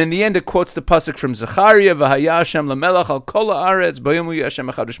 And in the end, it quotes the pasuk from Zechariah, V'haya Hashem lamelech al kol haaretz b'yomu Hashem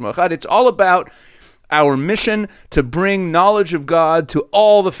echad u'shmo echad. It's all about our mission to bring knowledge of God to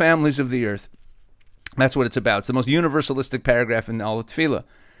all the families of the earth. That's what it's about. It's the most universalistic paragraph in all of Tefillah.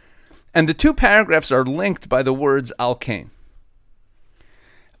 And the 2 paragraphs are linked by the words al kain.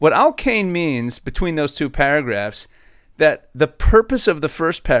 What al kain means between those 2 paragraphs, that the purpose of the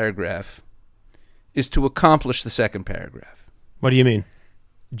first paragraph is to accomplish the second paragraph. What do you mean?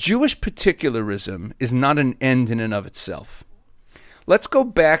 Jewish particularism is not an end in and of itself. Let's go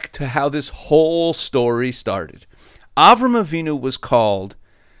back to how this whole story started. Avram Avinu was called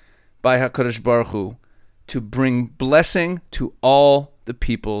by HaKadosh Baruch Hu to bring blessing to all the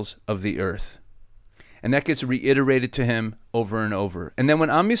peoples of the earth. And that gets reiterated to him over and over. And then when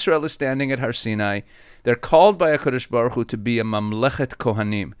Am Yisrael is standing at Har Sinai, they're called by HaKadosh Baruch Hu to be a mamlechet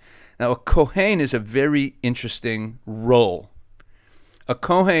kohanim. Now, a Kohen is a very interesting role. A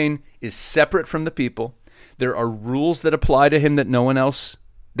Kohen is separate from the people. There are rules that apply to him that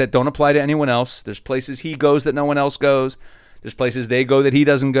don't apply to anyone else. There's places he goes that no one else goes. There's places they go that he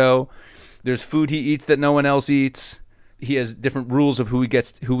doesn't go. There's food he eats that no one else eats. He has different rules of who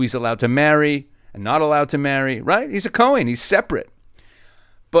he's allowed to marry and not allowed to marry, right? He's a Kohen. He's separate.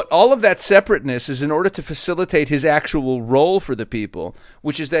 But all of that separateness is in order to facilitate his actual role for the people,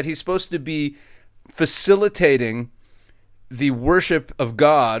 which is that he's supposed to be facilitating the worship of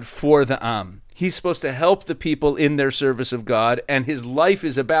God for the Am. He's supposed to help the people in their service of God, and his life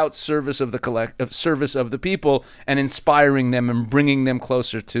is about service of the people and inspiring them and bringing them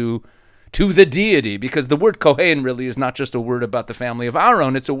closer to the deity, because the word Kohen really is not just a word about the family of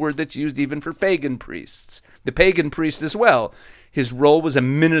Aaron, it's a word that's used even for pagan priests. The pagan priest as well, his role was a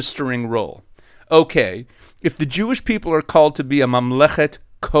ministering role. Okay, if the Jewish people are called to be a mamlechet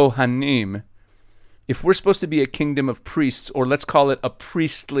kohanim, if we're supposed to be a kingdom of priests, or let's call it a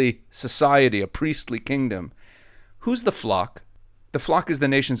priestly society, a priestly kingdom, who's the flock? The flock is the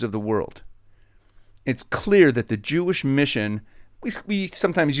nations of the world. It's clear that the Jewish mission, we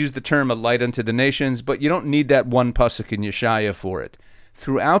sometimes use the term a light unto the nations, but you don't need that one pasuk in Yeshaya for it.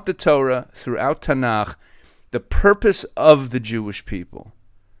 Throughout the Torah, throughout Tanakh, the purpose of the Jewish people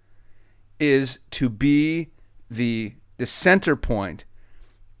is to be the center point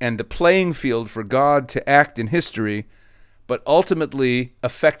and the playing field for God to act in history, but ultimately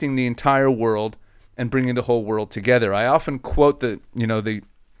affecting the entire world and bringing the whole world together. I often quote the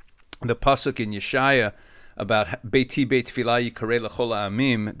pasuk in Yeshaya about Beiti Beit Tfilah Yikarei L'chol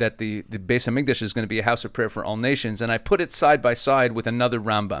Ha'amim, that the Beis HaMikdash is going to be a house of prayer for all nations, and I put it side by side with another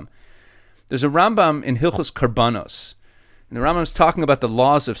Rambam. There's a Rambam in Hilchos Karbanos, and the Rambam's talking about the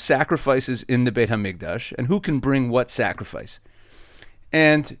laws of sacrifices in the Beit HaMikdash and who can bring what sacrifice.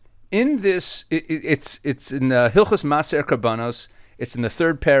 And in this, it's in the Hilchos Maser Karbanos. It's in the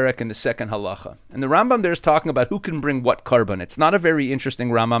third parak in the second halacha. And the Rambam there is talking about who can bring what karban. It's not a very interesting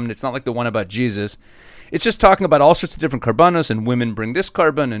Rambam. It's not like the one about Jesus. It's just talking about all sorts of different karbanos, and women bring this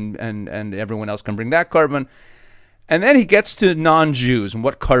karban, and everyone else can bring that karban. And then he gets to non-Jews and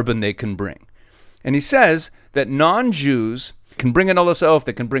what karban they can bring. And he says that non-Jews can bring an olah sof,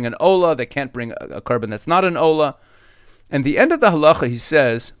 they can bring an olah, they can't bring a karban that's not an olah. And the end of the halacha, he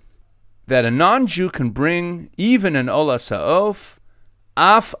says that a non-Jew can bring even an olah sa'of,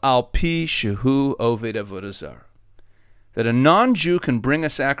 af al pi shehu oved avodah zarah. That a non-Jew can bring a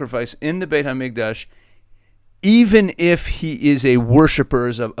sacrifice in the Beit HaMikdash even if he is a worshipper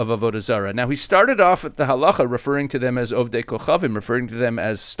of avodah zarah. Now, he started off at the halacha referring to them as ovdei kochavim, referring to them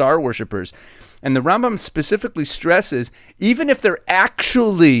as star worshippers. And the Rambam specifically stresses, even if they're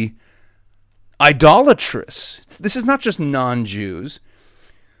actually idolatrous, this is not just non-Jews,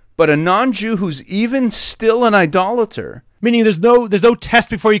 but a non-Jew who's even still an idolater. Meaning there's no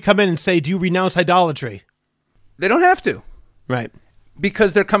test before you come in and say, do you renounce idolatry? They don't have to. Right.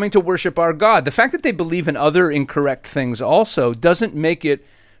 Because they're coming to worship our God. The fact that they believe in other incorrect things also doesn't make it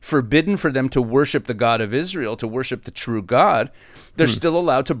forbidden for them to worship the God of Israel, to worship the true God. They're still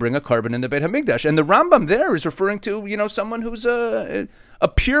allowed to bring a karban in the Beit HaMikdash. And the Rambam there is referring to, someone who's a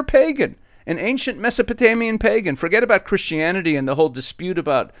pure pagan, an ancient Mesopotamian pagan. Forget about Christianity and the whole dispute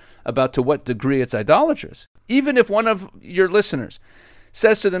about to what degree it's idolatrous. Even if one of your listeners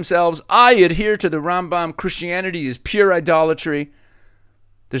says to themselves, I adhere to the Rambam, Christianity is pure idolatry,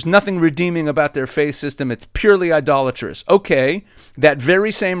 there's nothing redeeming about their faith system, it's purely idolatrous. Okay, that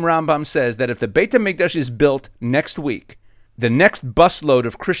very same Rambam says that if the Beit HaMikdash is built next week, the next busload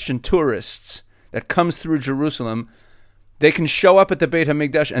of Christian tourists that comes through Jerusalem, they can show up at the Beit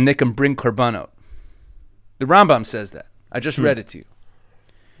HaMikdash and they can bring korbanot. The Rambam says that. I just read it to you.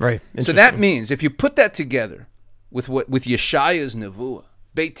 Right. So that means if you put that together with Yeshaya's nevuah,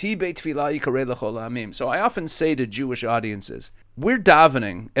 Beiti Beit Tfilah Yikarei L'chol Ha'amim. So I often say to Jewish audiences, we're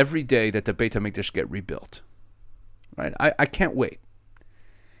davening every day that the Beit HaMikdash get rebuilt. Right? I can't wait.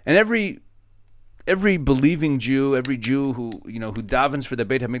 And every believing Jew, every Jew who davens for the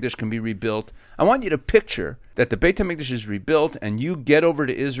Beit HaMikdash can be rebuilt. I want you to picture that the Beit HaMikdash is rebuilt and you get over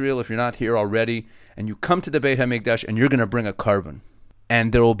to Israel if you're not here already, and you come to the Beit HaMikdash and you're going to bring a karban.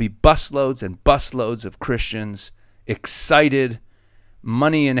 And there will be busloads and busloads of Christians excited,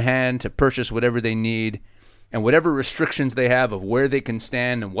 money in hand to purchase whatever they need, and whatever restrictions they have of where they can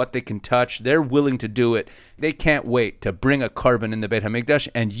stand and what they can touch, they're willing to do it. They can't wait to bring a karban in the Beit HaMikdash.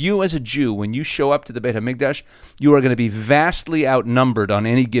 And you as a Jew, when you show up to the Beit HaMikdash, you are going to be vastly outnumbered on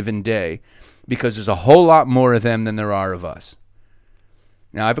any given day because there's a whole lot more of them than there are of us.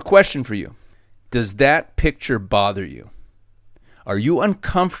 Now, I have a question for you. Does that picture bother you? Are you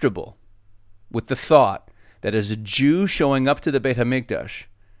uncomfortable with the thought that as a Jew showing up to the Beit HaMikdash,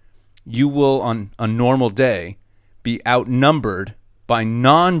 you will, on a normal day, be outnumbered by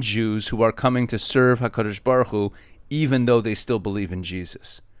non-Jews who are coming to serve HaKadosh Baruch Hu, even though they still believe in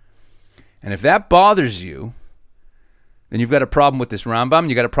Jesus? And if that bothers you, then you've got a problem with this Rambam,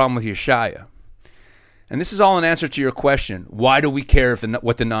 you've got a problem with Yeshaya. And this is all an answer to your question, why do we care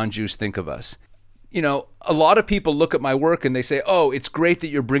what the non-Jews think of us? You know, a lot of people look at my work and they say, oh, it's great that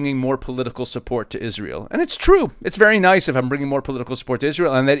you're bringing more political support to Israel. And it's true. It's very nice if I'm bringing more political support to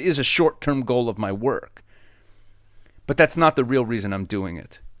Israel, and that is a short-term goal of my work. But that's not the real reason I'm doing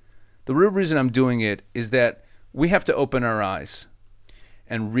it. The real reason I'm doing it is that we have to open our eyes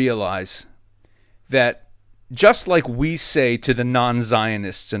and realize that just like we say to the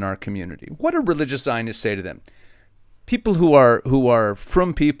non-Zionists in our community, what do religious Zionists say to them? People who are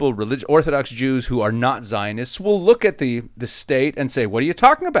from people, Orthodox Jews who are not Zionists will look at the state and say, what are you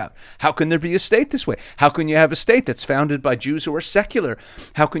talking about? How can there be a state this way? How can you have a state that's founded by Jews who are secular?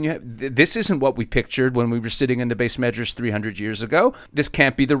 How can you have, this isn't what we pictured when we were sitting in the Beis Medrash 300 years ago. This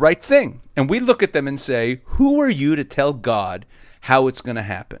can't be the right thing. And we look at them and say, who are you to tell God how it's going to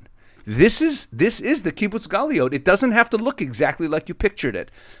happen? This is the Kibbutz Galiot. It doesn't have to look exactly like you pictured it.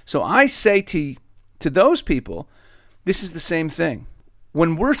 So I say to those people, this is the same thing.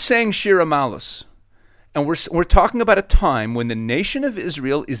 When we're saying Shir HaMalus, and we're talking about a time when the nation of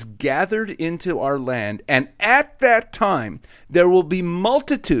Israel is gathered into our land, and at that time there will be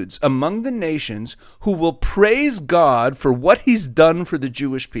multitudes among the nations who will praise God for what He's done for the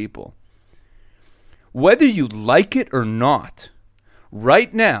Jewish people. Whether you like it or not,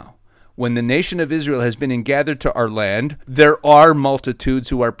 right now, when the nation of Israel has been gathered to our land, there are multitudes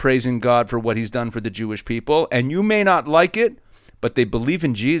who are praising God for what He's done for the Jewish people, and you may not like it, but they believe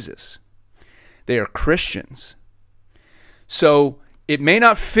in Jesus. They are Christians. So it may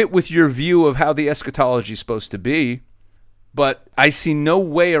not fit with your view of how the eschatology is supposed to be, but I see no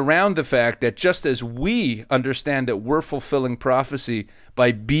way around the fact that just as we understand that we're fulfilling prophecy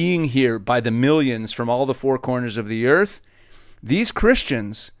by being here by the millions from all the four corners of the earth, these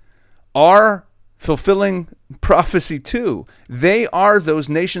Christians are fulfilling prophecy too. They are those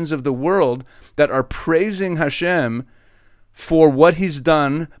nations of the world that are praising Hashem for what He's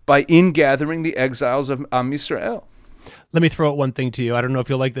done by ingathering the exiles of Am Yisrael. Let me throw out one thing to you. I don't know if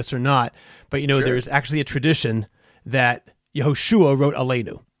you'll like this or not, but Sure. There's actually a tradition that Yehoshua wrote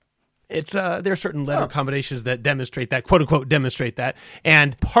Aleinu. There are certain letter combinations that demonstrate that, quote unquote, demonstrate that.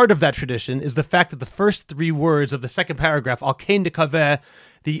 And part of that tradition is the fact that the first three words of the second paragraph, Al Kain Dekaveh,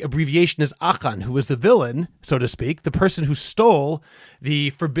 the abbreviation is Achan, who was the villain, so to speak, the person who stole the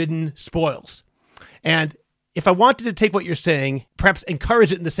forbidden spoils. And if I wanted to take what you're saying, perhaps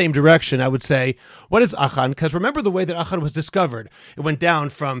encourage it in the same direction, I would say, what is Achan? Because remember the way that Achan was discovered. It went down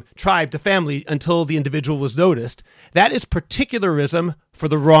from tribe to family until the individual was noticed. That is particularism for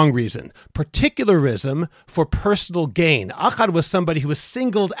the wrong reason. Particularism for personal gain. Achan was somebody who was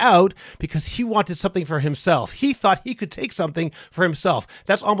singled out because he wanted something for himself. He thought he could take something for himself.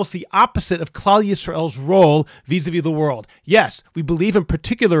 That's almost the opposite of Klal Yisrael's role vis-a-vis the world. Yes, we believe in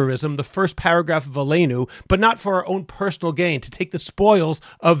particularism, the first paragraph of Aleinu, but not for our own personal gain, to take the spoils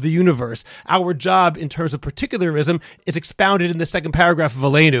of the universe. Our job in terms of particularism is expounded in the second paragraph of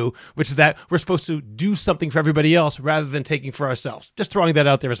Aleinu, which is that we're supposed to do something for everybody else rather than taking for ourselves. Just throwing that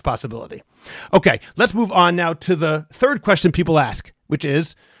out there as a possibility. Okay, let's move on now to the third question people ask, which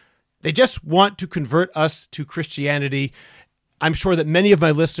is, they just want to convert us to Christianity. I'm sure that many of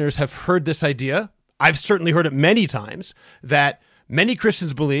my listeners have heard this idea. I've certainly heard it many times, that many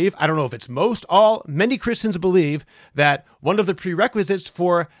Christians believe, I don't know if it's most, many Christians believe that one of the prerequisites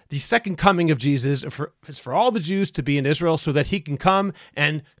for the second coming of Jesus is for all the Jews to be in Israel so that He can come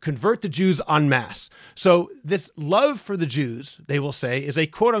and convert the Jews en masse. So this love for the Jews, they will say, is a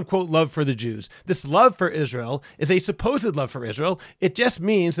quote-unquote love for the Jews. This love for Israel is a supposed love for Israel. It just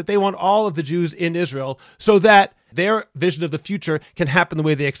means that they want all of the Jews in Israel so that their vision of the future can happen the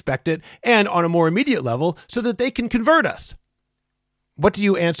way they expect it, and on a more immediate level, so that they can convert us. What do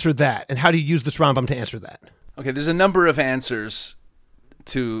you answer that, and how do you use this Rambam to answer that? Okay, there's a number of answers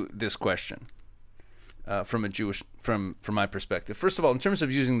to this question from my perspective. First of all, in terms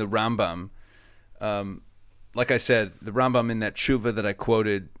of using the Rambam, like I said, the Rambam in that tshuva that I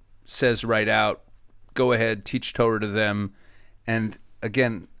quoted says right out, go ahead, teach Torah to them. And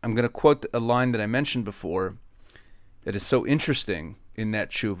again, I'm going to quote a line that I mentioned before that is so interesting in that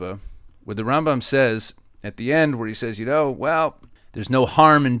tshuva, where the Rambam says at the end, where he says, there's no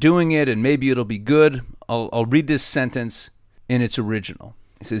harm in doing it, and maybe it'll be good. I'll read this sentence in its original.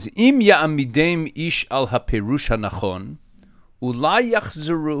 It says, Im ya'amidem ish al haperush hanachon, Ulai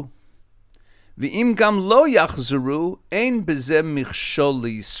yachzeru. V'im gam lo yachzeru, ein bezeh michshol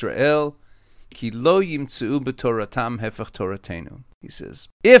liYisrael, ki lo yimtzeu b'toratam hefach toratenu. He says,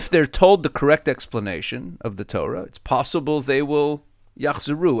 if they're told the correct explanation of the Torah, it's possible they will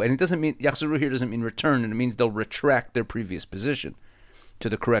yachzeru. And it doesn't mean, yachzeru here doesn't mean return, and it means they'll retract their previous position to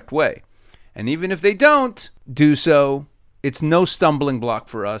the correct way. And even if they don't do so, it's no stumbling block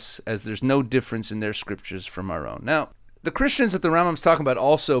for us, as there's no difference in their scriptures from our own. Now, the Christians that the Rambam's talking about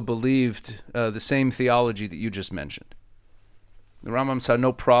also believed the same theology that you just mentioned. The Rambam saw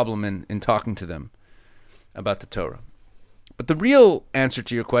no problem in talking to them about the Torah. But the real answer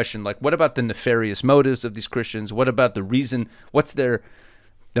to your question, like, what about the nefarious motives of these Christians? What about the reason? What's the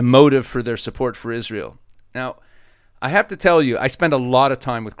motive for their support for Israel? Now, I have to tell you, I spend a lot of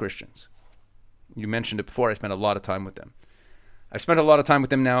time with Christians. You mentioned it before. I spent a lot of time with them. I spent a lot of time with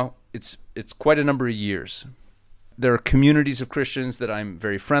them now. It's quite a number of years. There are communities of Christians that I'm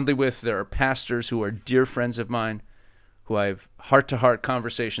very friendly with. There are pastors who are dear friends of mine, who I have heart-to-heart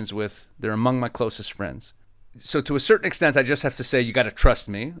conversations with. They're among my closest friends. So to a certain extent, I just have to say, you got to trust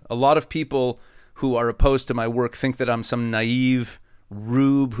me. A lot of people who are opposed to my work think that I'm some naive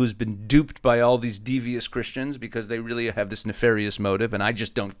rube who's been duped by all these devious Christians because they really have this nefarious motive, and I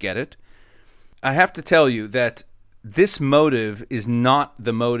just don't get it. I have to tell you that this motive is not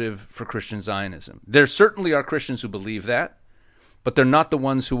the motive for Christian Zionism. There certainly are Christians who believe that, but they're not the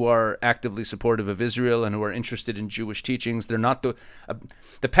ones who are actively supportive of Israel and who are interested in Jewish teachings. They're not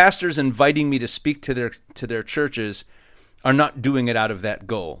the pastors inviting me to speak to their churches are not doing it out of that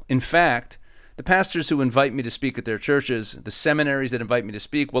goal. In fact, the pastors who invite me to speak at their churches, the seminaries that invite me to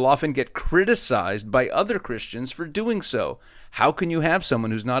speak, will often get criticized by other Christians for doing so. How can you have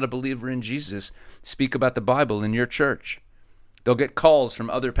someone who's not a believer in Jesus speak about the Bible in your church? They'll get calls from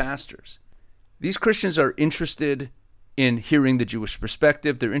other pastors. These Christians are interested in hearing the Jewish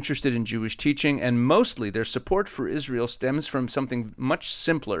perspective. They're interested in Jewish teaching, and mostly their support for Israel stems from something much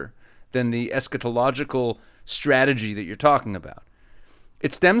simpler than the eschatological strategy that you're talking about.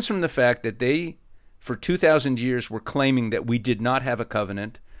 It stems from the fact that they, for 2,000 years, were claiming that we did not have a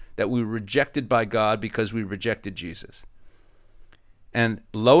covenant, that we were rejected by God because we rejected Jesus. And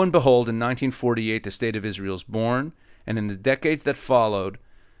lo and behold, in 1948, the State of Israel is born, and in the decades that followed,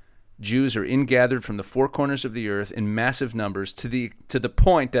 Jews are ingathered from the four corners of the earth in massive numbers to the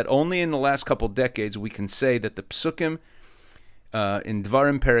point that only in the last couple decades we can say that the psukim in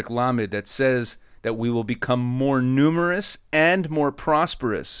Dvarim Perek Lamed that says that we will become more numerous and more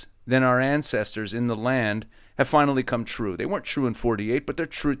prosperous than our ancestors in the land have finally come true. They weren't true in 48, but they're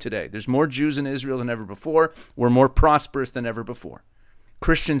true today. There's more Jews in Israel than ever before. We're more prosperous than ever before.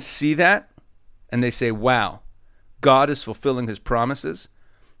 Christians see that and they say, wow, God is fulfilling his promises.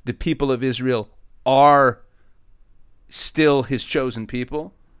 The people of Israel are still his chosen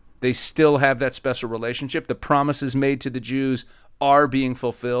people. They still have that special relationship. The promises made to the Jews are being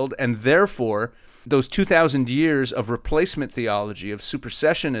fulfilled, and therefore, those 2,000 years of replacement theology, of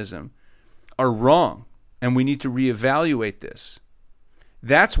supersessionism, are wrong, and we need to reevaluate this.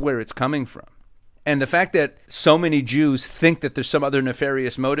 That's where it's coming from. And the fact that so many Jews think that there's some other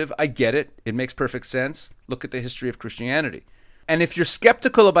nefarious motive, I get it. It makes perfect sense. Look at the history of Christianity. And if you're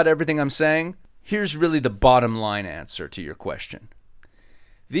skeptical about everything I'm saying, here's really the bottom line answer to your question.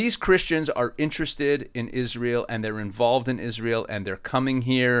 These Christians are interested in Israel, and they're involved in Israel, and they're coming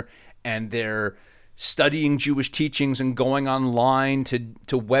here, and they're studying Jewish teachings and going online to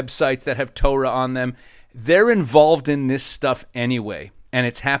websites that have Torah on them. They're involved in this stuff anyway, and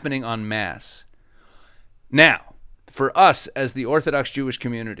it's happening en masse. Now, for us as the Orthodox Jewish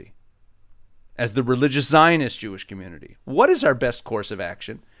community, as the religious Zionist Jewish community, what is our best course of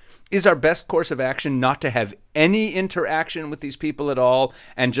action? Is our best course of action not to have any interaction with these people at all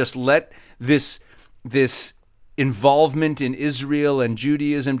and just let this involvement in Israel and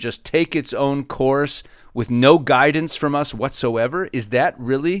Judaism just take its own course with no guidance from us whatsoever? Is that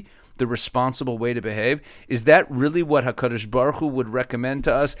really the responsible way to behave? Is that really what HaKadosh Baruch Hu would recommend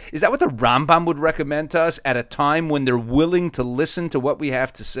to us? Is that what the Rambam would recommend to us at a time when they're willing to listen to what we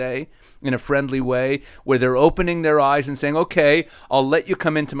have to say in a friendly way, where they're opening their eyes and saying, okay, I'll let you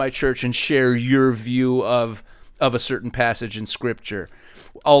come into my church and share your view of a certain passage in Scripture.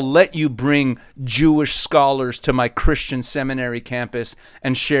 I'll let you bring Jewish scholars to my Christian seminary campus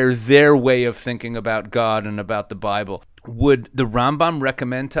and share their way of thinking about God and about the Bible. Would the Rambam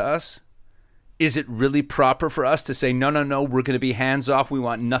recommend to us? Is it really proper for us to say, no, we're going to be hands off, we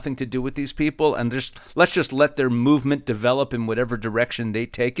want nothing to do with these people, and let's just let their movement develop in whatever direction they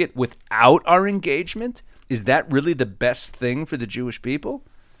take it without our engagement? Is that really the best thing for the Jewish people?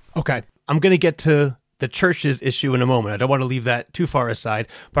 Okay, I'm going to get to the church's issue in a moment. I don't want to leave that too far aside,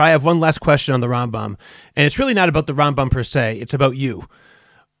 but I have one last question on the Rambam, and it's really not about the Rambam per se. It's about you.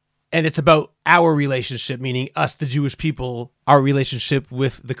 And it's about our relationship, meaning us, the Jewish people, our relationship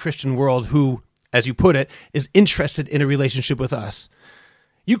with the Christian world who, as you put it, is interested in a relationship with us.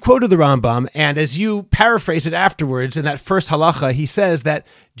 You quoted the Rambam, and as you paraphrase it afterwards, in that first halacha, he says that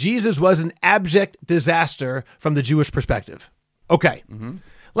Jesus was an abject disaster from the Jewish perspective. Okay,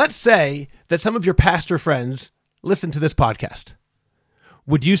 Let's say that some of your pastor friends listen to this podcast.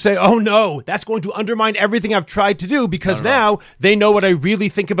 Would you say, oh no, that's going to undermine everything I've tried to do because now they know what I really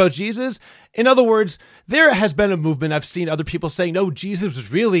think about Jesus? In other words, there has been a movement. I've seen other people saying, no, Jesus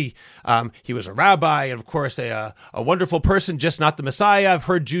was really, he was a rabbi and of course a wonderful person, just not the Messiah. I've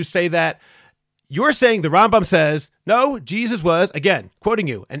heard Jews say that. You're saying the Rambam says, no, Jesus was, again, quoting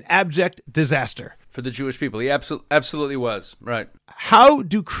you, an abject disaster. For the Jewish people. He absolutely was, right. How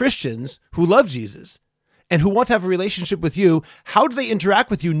do Christians who love Jesus and who want to have a relationship with you, how do they interact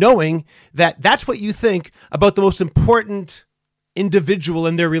with you knowing that that's what you think about the most important individual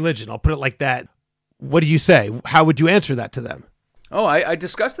in their religion? I'll put it like that. What do you say? How would you answer that to them? Oh, I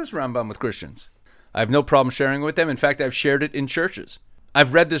discussed this Rambam with Christians. I have no problem sharing it with them. In fact, I've shared it in churches.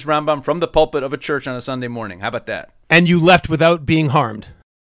 I've read this Rambam from the pulpit of a church on a Sunday morning. How about that? And you left without being harmed?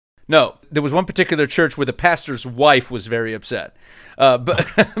 No, there was one particular church where the pastor's wife was very upset.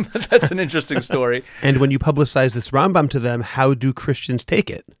 But that's an interesting story. And when you publicize this Rambam to them, how do Christians take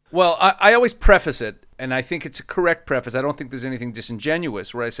it? Well, I always preface it, and I think it's a correct preface. I don't think there's anything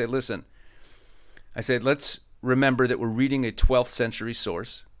disingenuous where I say, listen, let's remember that we're reading a 12th century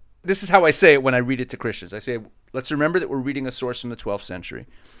source. This is how I say it when I read it to Christians. I say, let's remember that we're reading a source from the 12th century.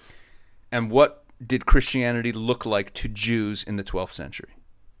 And what did Christianity look like to Jews in the 12th century?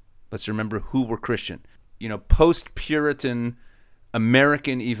 Let's remember who were Christian. Post-Puritan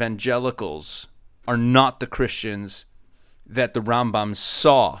American evangelicals are not the Christians that the Rambam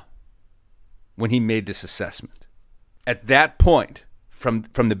saw when he made this assessment. At that point, from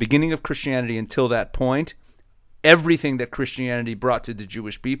the beginning of Christianity until that point, everything that Christianity brought to the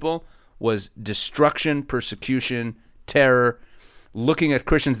Jewish people was destruction, persecution, terror. Looking at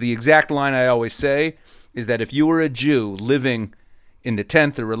Christians, the exact line I always say is that if you were a Jew living in the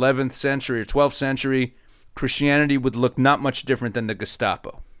 10th or 11th century or 12th century, Christianity would look not much different than the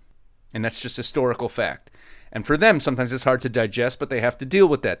Gestapo. And that's just historical fact. And for them, sometimes it's hard to digest, but they have to deal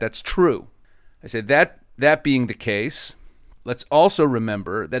with that. That's true. I say that being the case, let's also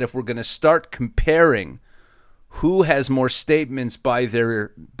remember that if we're going to start comparing who has more statements by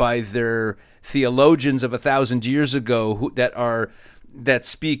their theologians of 1,000 years ago that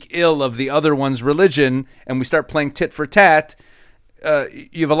speak ill of the other one's religion, and we start playing tit for tat,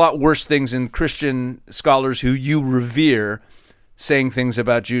 you have a lot worse things in Christian scholars who you revere saying things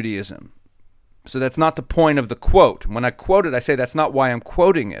about Judaism. So that's not the point of the quote. When I quote it, I say that's not why I'm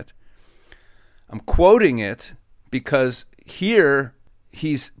quoting it. I'm quoting it because here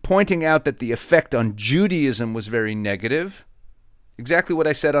he's pointing out that the effect on Judaism was very negative, exactly what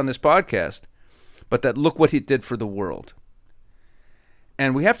I said on this podcast, but that look what he did for the world.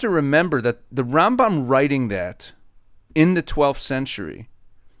 And we have to remember that the Rambam writing that in the 12th century,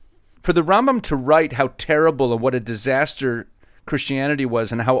 for the Rambam to write how terrible and what a disaster Christianity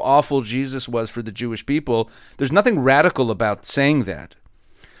was and how awful Jesus was for the Jewish people, there's nothing radical about saying that.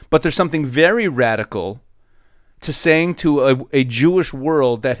 But there's something very radical to saying to a Jewish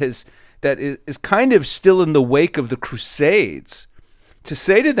world that is kind of still in the wake of the Crusades, to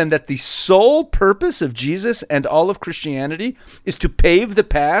say to them that the sole purpose of Jesus and all of Christianity is to pave the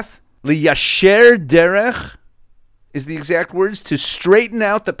path, liyasher derech, is the exact words, to straighten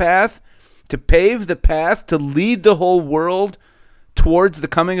out the path, to pave the path, to lead the whole world towards the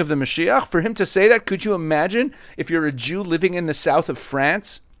coming of the Mashiach. For him to say that, could you imagine if you're a Jew living in the south of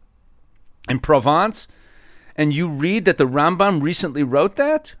France, in Provence, and you read that the Rambam recently wrote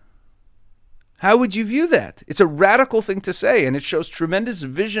that? How would you view that? It's a radical thing to say, and it shows tremendous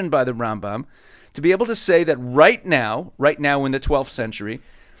vision by the Rambam to be able to say that right now in the 12th century,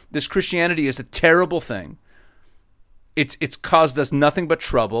 this Christianity is a terrible thing. It's caused us nothing but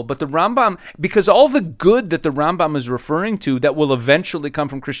trouble. But the Rambam, because all the good that the Rambam is referring to that will eventually come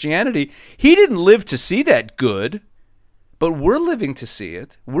from Christianity, he didn't live to see that good, but we're living to see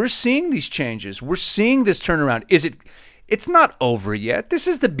it. We're seeing these changes. We're seeing this turnaround. It's not over yet. This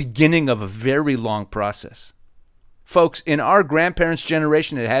is the beginning of a very long process. Folks, in our grandparents'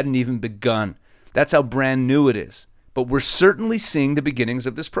 generation, it hadn't even begun. That's how brand new it is. But we're certainly seeing the beginnings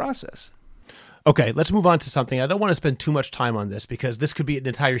of this process. Okay, let's move on to something. I don't want to spend too much time on this because this could be an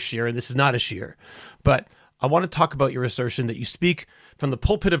entire shiur, and this is not a shiur. But I want to talk about your assertion that you speak from the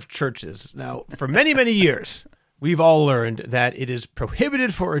pulpit of churches. Now, for many, many years, we've all learned that it is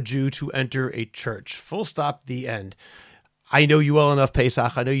prohibited for a Jew to enter a church. Full stop, the end. I know you well enough,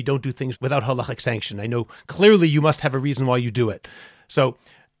 Pesach. I know you don't do things without halachic sanction. I know clearly you must have a reason why you do it. So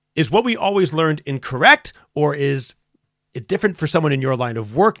is what we always learned incorrect, or is it different for someone in your line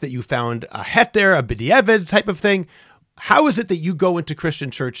of work that you found a heter, a b'diavad type of thing? How is it that you go into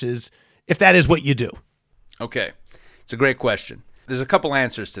Christian churches if that is what you do? Okay, it's a great question. There's a couple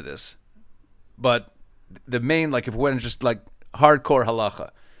answers to this, but the main, like if we're just like hardcore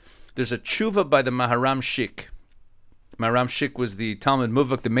halacha, there's a tshuva by the Maharam Shik. Maharam Shik was the Talmud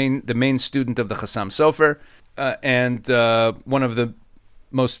Muvak, the main student of the Chassam Sofer, and one of the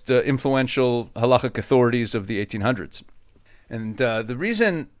most influential halachic authorities of the 1800s. And the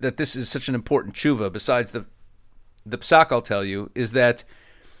reason that this is such an important tshuva, besides the psak, I'll tell you, is that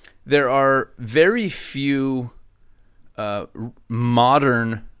there are very few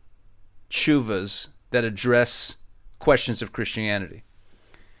modern tshuvas that address questions of Christianity.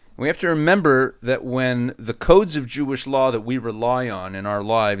 We have to remember that when the codes of Jewish law that we rely on in our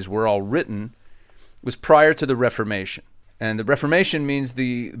lives were all written, it was prior to the Reformation. And the Reformation means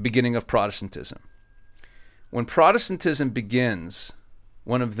the beginning of Protestantism. When Protestantism begins,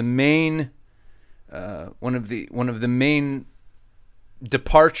 one of the main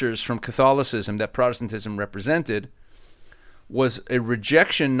departures from Catholicism that Protestantism represented was a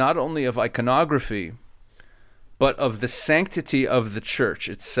rejection not only of iconography, but of the sanctity of the church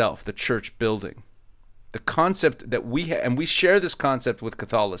itself, the church building. The concept that and we share this concept with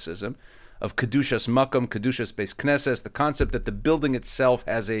Catholicism, of Kedushas Makam, Kedushas Beis Knesses, the concept that the building itself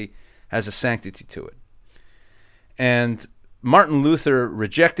has a sanctity to it. And Martin Luther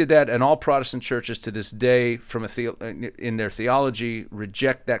rejected that, and all Protestant churches to this day, in their theology,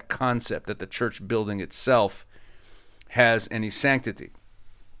 reject that concept that the church building itself has any sanctity.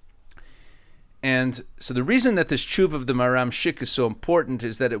 And so the reason that this tshuva of the Maharam Shik is so important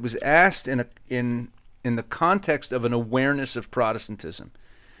is that it was asked in the context of an awareness of Protestantism.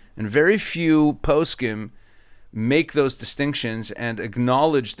 And very few poskim make those distinctions and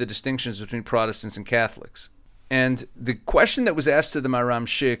acknowledge the distinctions between Protestants and Catholics. And the question that was asked to the Maharam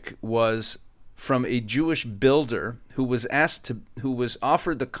Shik was from a Jewish builder who was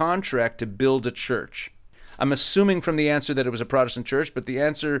offered the contract to build a church. I'm assuming from the answer that it was a Protestant church, but the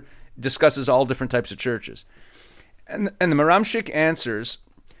answer discusses all different types of churches. And the Maharam Shik answers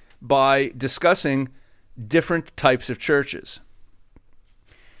by discussing different types of churches.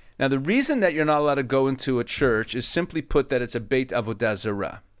 Now, the reason that you're not allowed to go into a church is simply put that it's a Beit Avodah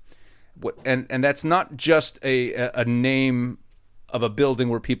Zarah. And that's not just a name of a building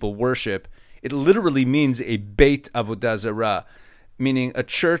where people worship. It literally means a Beit Avodah Zarah, meaning a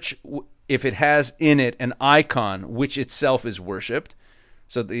church, if it has in it an icon which itself is worshipped.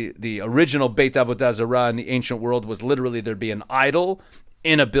 So the original Beit Avodah Zarah in the ancient world was literally there'd be an idol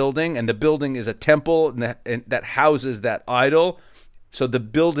in a building, and the building is a temple that houses that idol. So the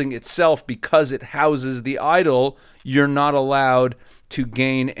building itself, because it houses the idol, you're not allowed to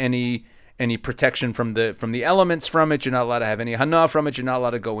gain any protection from the elements from it. You're not allowed to have any hana from it. You're not allowed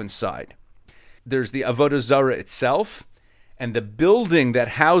to go inside. There's the Avodah Zarah itself, and the building that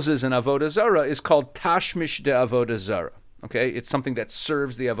houses an Avodah Zarah is called Tashmish de Avodah Zarah. Okay, it's something that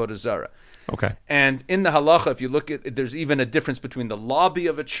serves the Avodah Zarah. Okay. And in the halacha, if you look at, there's even a difference between the lobby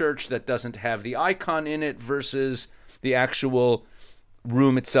of a church that doesn't have the icon in it versus the actual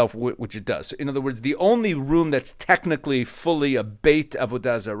room itself, which it does. So in other words, the only room that's technically fully a Beit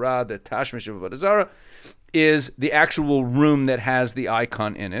Avodah Zarah, the Tashmish of Avodah Zarah, is the actual room that has the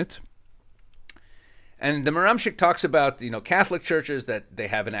icon in it. And the Maharam Shik talks about, Catholic churches that they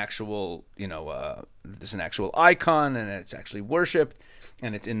have an actual, there's an actual icon and it's actually worshipped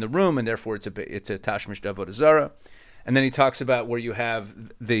and it's in the room, and therefore it's a Tashmish Avodah Zarah. And then he talks about where you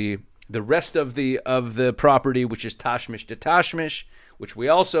have the rest of the property, which is Tashmish de Tashmish, which we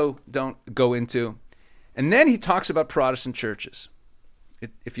also don't go into. And then he talks about Protestant churches.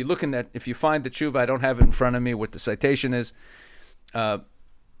 If you find the tshuva, I don't have it in front of me what the citation is,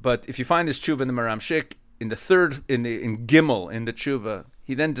 but if you find this tshuva in the Maharam Shik, in Gimel in the tshuva,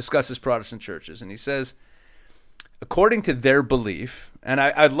 he then discusses Protestant churches, and he says, according to their belief, and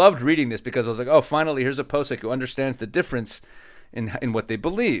I loved reading this because I was like, oh, finally, here's a posek who understands the difference in what they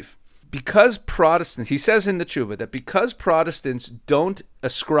believe. Because Protestants, he says in the tshuva that because Protestants don't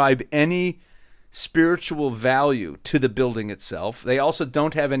ascribe any spiritual value to the building itself, they also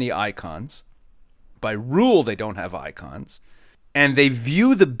don't have any icons. By rule, they don't have icons. And they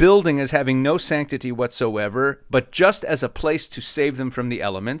view the building as having no sanctity whatsoever, but just as a place to save them from the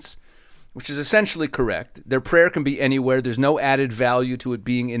elements. which is essentially correct. Their prayer can be anywhere. There's no added value to it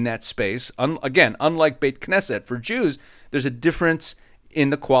being in that space. Again, unlike Beit Knesset, for Jews, there's a difference in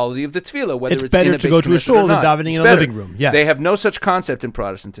the quality of the tefillah, whether it's better in a to Beit go to a Knesset shul or than not. davening It's in a better. living room. Yes. They have no such concept in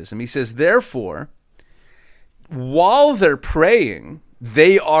Protestantism. He says, therefore, while they're praying,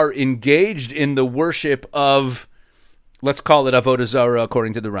 they are engaged in the worship of, let's call it Avodah Zarah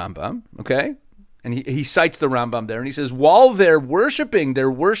according to the Rambam, okay? And he cites the Rambam there, and he says, while they're worshiping, their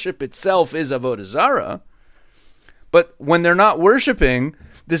worship itself is Avodah Zarah, but when they're not worshiping,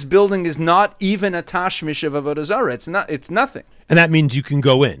 this building is not even a tashmish of Avodah Zarah. It's nothing. And that means you can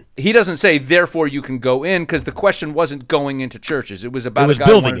go in. He doesn't say, therefore you can go in, because the question wasn't going into churches. It was about was a guy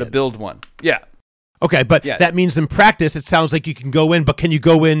who building wanted it. to build one. Yeah. Okay, but Yeah. that means in practice, it sounds like you can go in, but can you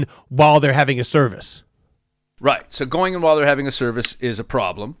go in while they're having a service? Right. So going in while they're having a service is a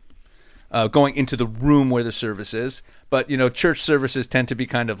problem. Going into the room where the service is. But, church services tend to be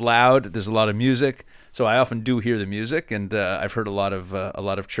kind of loud. There's a lot of music. So I often do hear the music, and I've heard a lot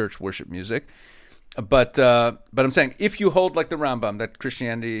of church worship music. But I'm saying, if you hold like the Rambam that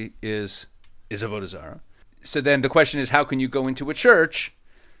Christianity is Avodah Zarah, so then the question is, how can you go into a church?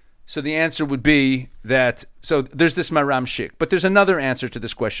 So the answer would be that, so there's this Maram Shik, but there's another answer to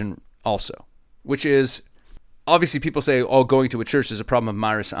this question also, which is, obviously people say, going to a church is a problem of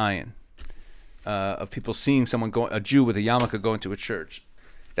Maris Ayin, of people seeing a Jew with a yarmulke go into a church.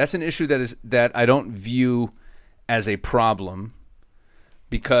 That's an issue that I don't view as a problem,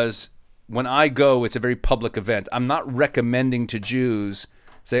 because when I go, it's a very public event. I'm not recommending to Jews,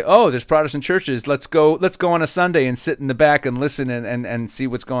 say, there's Protestant churches. Let's go on a Sunday and sit in the back and listen and see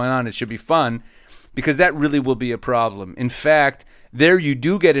what's going on. It should be fun, because that really will be a problem. In fact, there you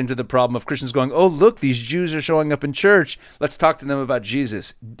do get into the problem of Christians going, look, these Jews are showing up in church. Let's talk to them about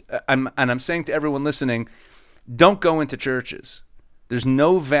Jesus. I'm saying to everyone listening, don't go into churches. There's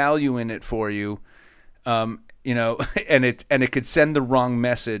no value in it for you, and it could send the wrong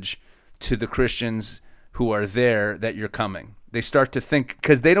message to the Christians who are there that you're coming. They start to think,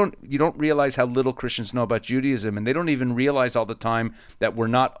 because you don't realize how little Christians know about Judaism, and they don't even realize all the time that we're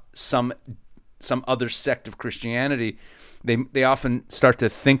not some other sect of Christianity. They often start to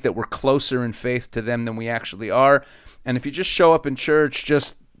think that we're closer in faith to them than we actually are. And if you just show up in church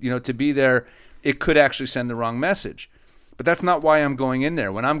just, to be there, it could actually send the wrong message. But that's not why I'm going in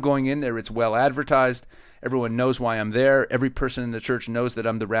there. When I'm going in there, it's well advertised. Everyone knows why I'm there. Every person in the church knows that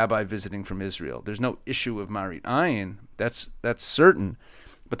I'm the rabbi visiting from Israel. There's no issue of Marit Ayin. That's certain.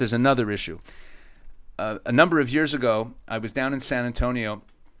 But there's another issue. A number of years ago, I was down in San Antonio,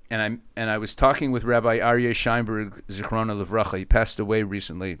 and I was talking with Rabbi Aryeh Sheinberg, Zichrona Livracha. He passed away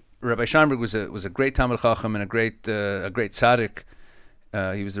recently. Rabbi Sheinberg was a great Talmid Chacham and a great tzaddik.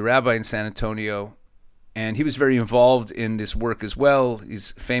 He was the rabbi in San Antonio, and he was very involved in this work as well.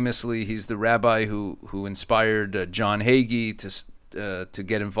 He's the rabbi who inspired John Hagee to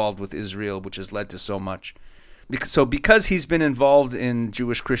get involved with Israel, which has led to so much. So because he's been involved in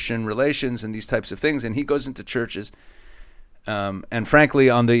Jewish-Christian relations and these types of things, and he goes into churches, and frankly,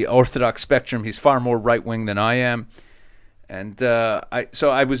 on the Orthodox spectrum, he's far more right-wing than I am. And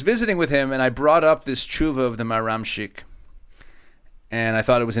I was visiting with him, and I brought up this tshuva of the Maram Shik. And I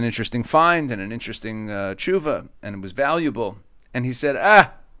thought it was an interesting find and an interesting tshuva, and it was valuable. And he said,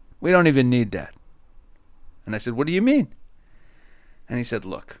 we don't even need that. And I said, what do you mean? And he said,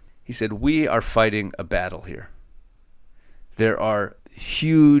 look, we are fighting a battle here. There are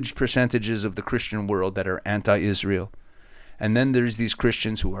huge percentages of the Christian world that are anti-Israel. And then there's these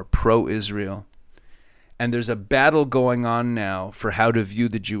Christians who are pro-Israel. And there's a battle going on now for how to view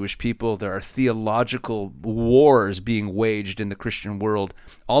the Jewish people. There are theological wars being waged in the Christian world.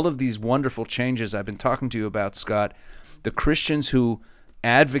 All of these wonderful changes I've been talking to you about, Scott, the Christians who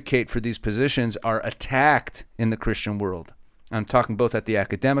advocate for these positions are attacked in the Christian world. I'm talking both at the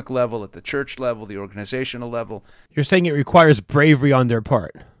academic level, at the church level, the organizational level. You're saying it requires bravery on their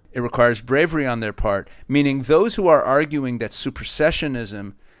part. It requires bravery on their part, meaning those who are arguing that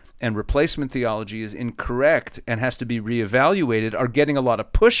supersessionism and replacement theology is incorrect and has to be reevaluated are getting a lot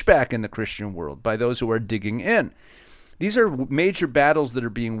of pushback in the Christian world by those who are digging in. These are major battles that are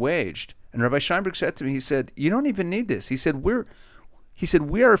being waged. And Rabbi Sheinberg said to me, he said, you don't even need this. He said,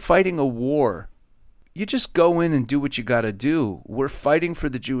 we are fighting a war. You just go in and do what you got to do. We're fighting for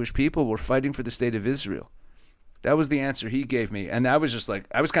the Jewish people. We're fighting for the state of Israel. That was the answer he gave me. And I was just like,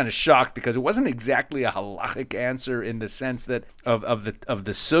 I was kind of shocked because it wasn't exactly a halachic answer in the sense that of the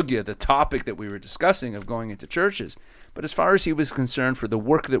sugya, the topic that we were discussing of going into churches. But as far as he was concerned for the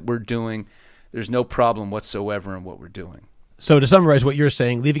work that we're doing, there's no problem whatsoever in what we're doing. So to summarize what you're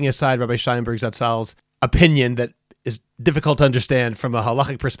saying, leaving aside Rabbi Sheinberg Zatzal's opinion that is difficult to understand from a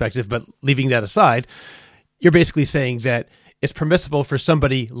halachic perspective, but leaving that aside, you're basically saying that it's permissible for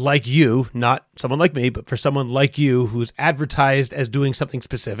somebody like you, not someone like me, but for someone like you who's advertised as doing something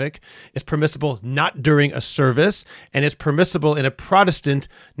specific, it's permissible not during a service, and it's permissible in a Protestant,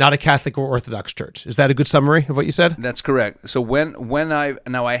 not a Catholic or Orthodox church. Is that a good summary of what you said? That's correct. So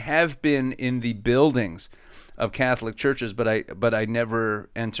I have been in the buildings of Catholic churches, but I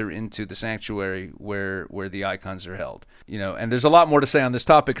never enter into the sanctuary where the icons are held. And there's a lot more to say on this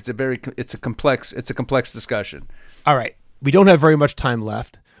topic. It's a complex discussion. All right. We don't have very much time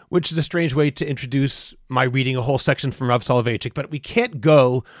left, which is a strange way to introduce my reading a whole section from Rav Soloveitchik, but we can't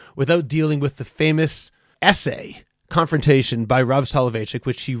go without dealing with the famous essay, Confrontation, by Rav Soloveitchik,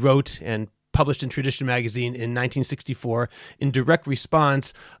 which he wrote and published in Tradition magazine in 1964 in direct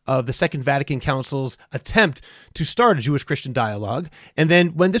response of the Second Vatican Council's attempt to start a Jewish-Christian dialogue. And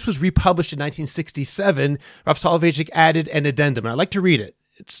then when this was republished in 1967, Rav Soloveitchik added an addendum, and I'd like to read it.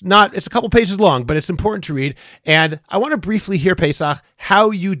 It's a couple pages long, but it's important to read. And I want to briefly hear, Pesach, how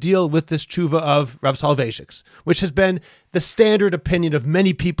you deal with this tshuva of Rav Soloveitchik's, which has been the standard opinion of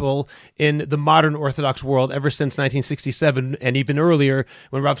many people in the modern Orthodox world ever since 1967 and even earlier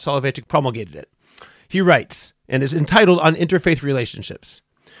when Rav Soloveitchik promulgated it. He writes, and is entitled On Interfaith Relationships.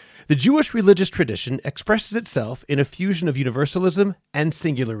 The Jewish religious tradition expresses itself in a fusion of universalism and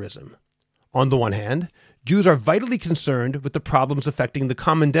singularism. On the one hand, Jews are vitally concerned with the problems affecting the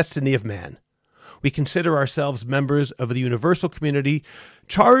common destiny of man. We consider ourselves members of the universal community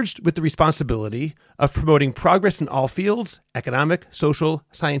charged with the responsibility of promoting progress in all fields, economic, social,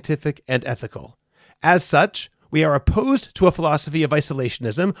 scientific, and ethical. As such, we are opposed to a philosophy of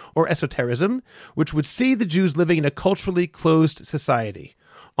isolationism or esotericism, which would see the Jews living in a culturally closed society.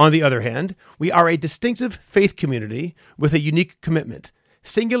 On the other hand, we are a distinctive faith community with a unique commitment,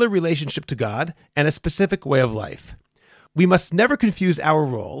 singular relationship to God, and a specific way of life. We must never confuse our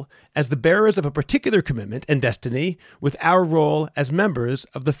role as the bearers of a particular commitment and destiny with our role as members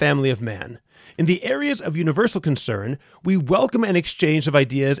of the family of man. In the areas of universal concern, we welcome an exchange of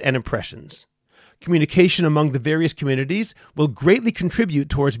ideas and impressions. Communication among the various communities will greatly contribute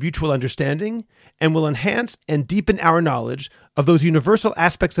towards mutual understanding and will enhance and deepen our knowledge of those universal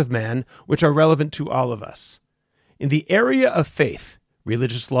aspects of man which are relevant to all of us. In the area of faith,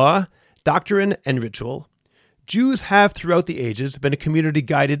 religious law, doctrine, and ritual, Jews have throughout the ages been a community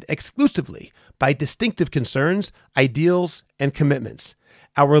guided exclusively by distinctive concerns, ideals, and commitments.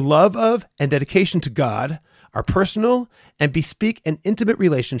 Our love of and dedication to God are personal and bespeak an intimate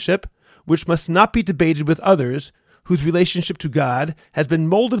relationship which must not be debated with others whose relationship to God has been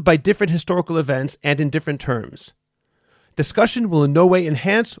molded by different historical events and in different terms. Discussion will in no way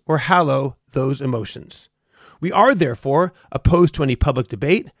enhance or hallow those emotions. We are, therefore, opposed to any public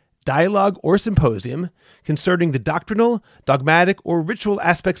debate, dialogue, or symposium concerning the doctrinal, dogmatic, or ritual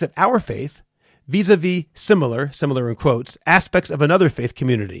aspects of our faith vis-a-vis similar in quotes, aspects of another faith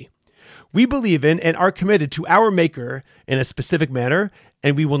community. We believe in and are committed to our Maker in a specific manner,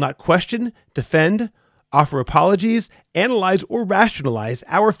 and we will not question, defend, offer apologies, analyze, or rationalize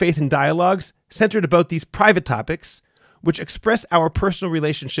our faith in dialogues centered about these private topics which express our personal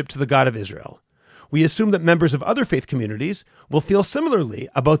relationship to the God of Israel. We assume that members of other faith communities will feel similarly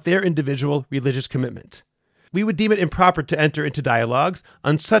about their individual religious commitment. We would deem it improper to enter into dialogues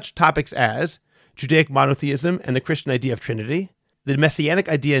on such topics as Judaic monotheism and the Christian idea of Trinity, the Messianic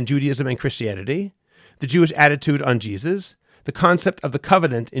idea in Judaism and Christianity, the Jewish attitude on Jesus, the concept of the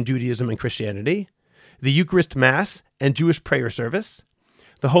covenant in Judaism and Christianity, the Eucharist Mass and Jewish prayer service,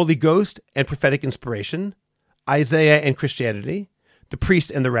 the Holy Ghost and prophetic inspiration, Isaiah and Christianity, the priest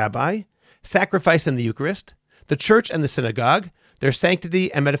and the rabbi, sacrifice and the Eucharist, the church and the synagogue, their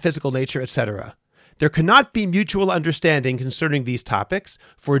sanctity and metaphysical nature, etc. There cannot be mutual understanding concerning these topics,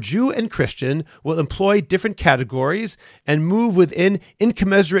 for Jew and Christian will employ different categories and move within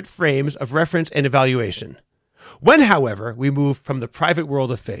incommensurate frames of reference and evaluation. When, however, we move from the private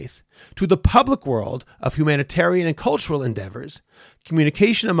world of faith to the public world of humanitarian and cultural endeavors,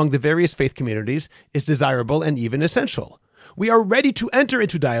 communication among the various faith communities is desirable and even essential. We are ready to enter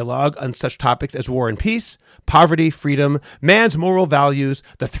into dialogue on such topics as war and peace, poverty, freedom, man's moral values,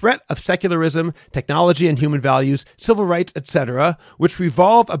 the threat of secularism, technology and human values, civil rights, etc., which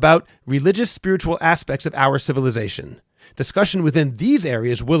revolve about religious, spiritual aspects of our civilization. Discussion within these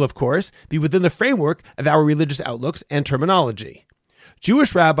areas will, of course, be within the framework of our religious outlooks and terminology.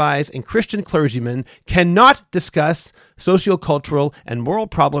 Jewish rabbis and Christian clergymen cannot discuss sociocultural and moral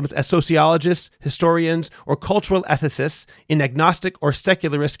problems as sociologists, historians, or cultural ethicists in agnostic or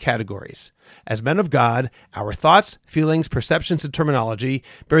secularist categories. As men of God, our thoughts, feelings, perceptions, and terminology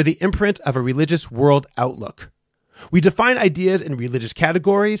bear the imprint of a religious world outlook. We define ideas in religious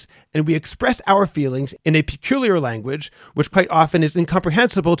categories, and we express our feelings in a peculiar language, which quite often is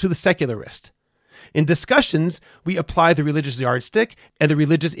incomprehensible to the secularist. In discussions, we apply the religious yardstick and the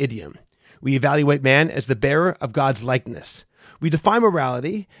religious idiom. We evaluate man as the bearer of God's likeness. We define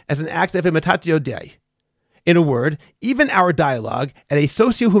morality as an act of imitatio Dei. In a word, even our dialogue at a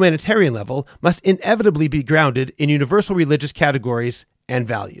socio-humanitarian level must inevitably be grounded in universal religious categories and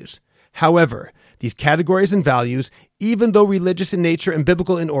values. However, these categories and values, even though religious in nature and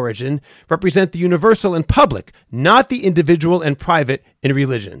biblical in origin, represent the universal and public, not the individual and private in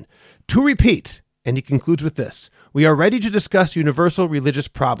religion. To repeat, and he concludes with this, we are ready to discuss universal religious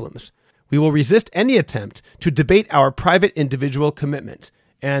problems. We will resist any attempt to debate our private individual commitment.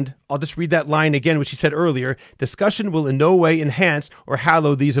 And I'll just read that line again, which he said earlier, discussion will in no way enhance or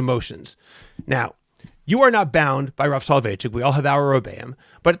hallow these emotions. Now, you are not bound by Rav Soloveitchik. We all have our Rebbeim.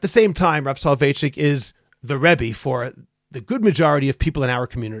 But at the same time, Rav Soloveitchik is the Rebbe for the good majority of people in our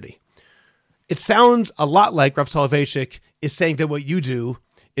community. It sounds a lot like Rav Soloveitchik is saying that what you do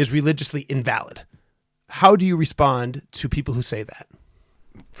is religiously invalid. How do you respond to people who say that?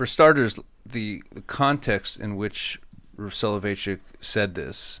 For starters, the context in which Rav Soloveitchik said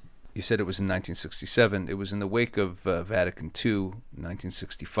this, you said it was in 1967. It was in the wake of Vatican II,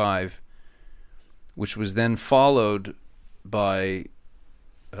 1965, which was then followed by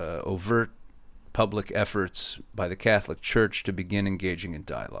overt public efforts by the Catholic Church to begin engaging in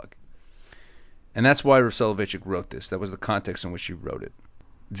dialogue. And that's why Rav Soloveitchik wrote this. That was the context in which he wrote it.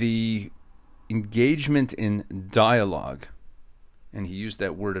 The engagement in dialogue, and he used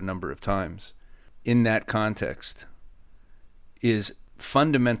that word a number of times, in that context is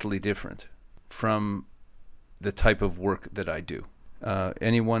fundamentally different from the type of work that I do.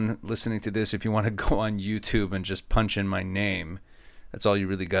 Anyone listening to this, if you want to go on YouTube and just punch in my name, that's all you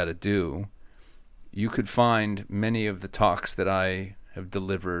really got to do. You could find many of the talks that I have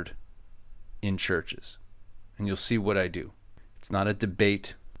delivered in churches, and you'll see what I do. It's not a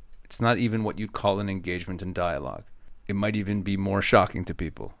debate. It's not even what you'd call an engagement in dialogue. It might even be more shocking to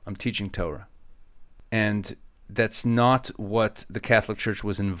people. I'm teaching Torah. And that's not what the Catholic Church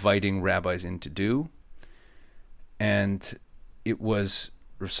was inviting rabbis in to do. And it was,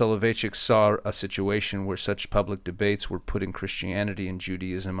 Rav Soloveitchik saw a situation where such public debates were putting Christianity and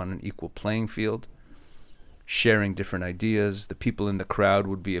Judaism on an equal playing field, sharing different ideas. The people in the crowd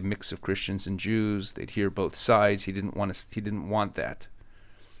would be a mix of Christians and Jews. They'd hear both sides. He didn't want that.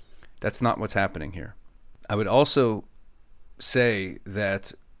 That's not what's happening here. I would also say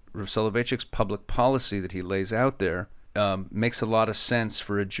that Rav Soloveitchik's public policy that he lays out there makes a lot of sense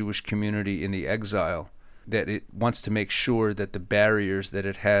for a Jewish community in the exile, that it wants to make sure that the barriers that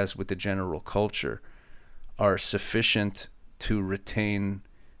it has with the general culture are sufficient to retain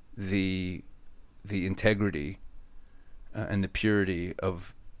the integrity and the purity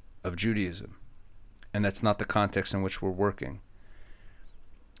of Judaism. And that's not the context in which we're working.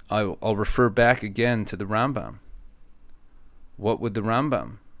 I'll refer back again to the Rambam. What would the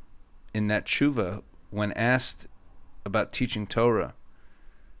Rambam, in that tshuva, when asked about teaching Torah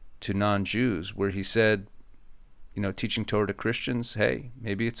to non-Jews, where he said, teaching Torah to Christians, hey,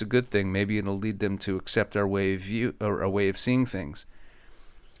 maybe it's a good thing. Maybe it'll lead them to accept our way of view or our way of seeing things.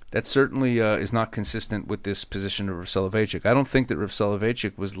 That certainly is not consistent with this position of Rav Soloveitchik. I don't think that Rav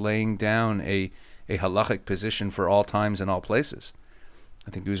Soloveitchik was laying down a halachic position for all times and all places. I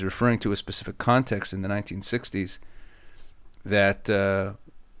think he was referring to a specific context in the 1960s that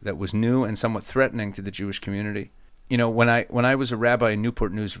was new and somewhat threatening to the Jewish community. When I was a rabbi in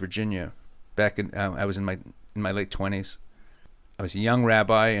Newport News, Virginia, back in I was in my late 20s. I was a young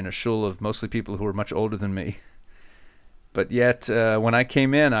rabbi in a shul of mostly people who were much older than me. But yet, when I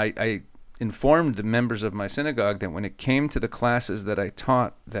came in, I informed the members of my synagogue that when it came to the classes that I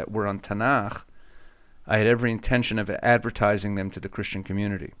taught that were on Tanakh, I had every intention of advertising them to the Christian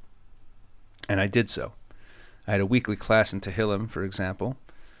community. And I did so. I had a weekly class in Tehillim, for example,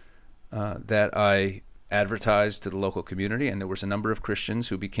 that I advertised to the local community, and there was a number of Christians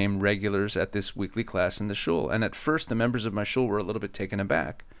who became regulars at this weekly class in the shul. And at first, the members of my shul were a little bit taken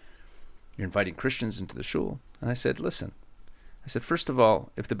aback. You're inviting Christians into the shul. And I said, listen, first of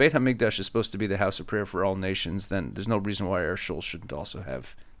all, if the Beit HaMikdash is supposed to be the house of prayer for all nations, then there's no reason why our shul shouldn't also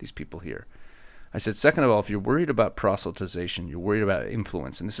have these people here. I said, second of all, if you're worried about proselytization, you're worried about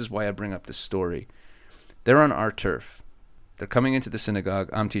influence, and this is why I bring up this story, they're on our turf. They're coming into the synagogue.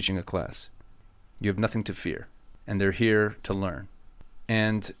 I'm teaching a class. You have nothing to fear, and they're here to learn.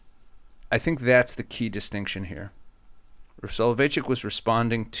 And I think that's the key distinction here. Rav Soloveitchik was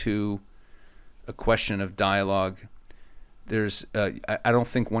responding to a question of dialogue I don't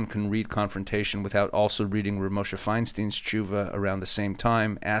think one can read Confrontation without also reading Rav Moshe Feinstein's tshuva around the same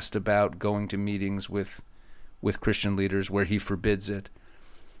time, asked about going to meetings with Christian leaders where he forbids it.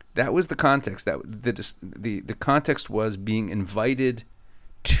 That was the context. The context was being invited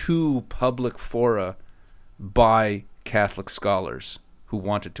to public fora by Catholic scholars who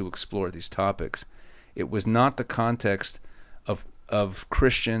wanted to explore these topics. It was not the context of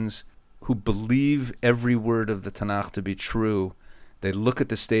Christians who believe every word of the Tanakh to be true. They look at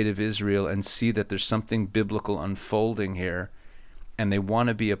the state of Israel and see that there's something biblical unfolding here, and they want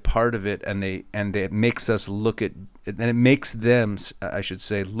to be a part of it, and it makes us look at, and it makes them, I should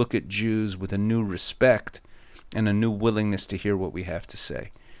say, look at Jews with a new respect and a new willingness to hear what we have to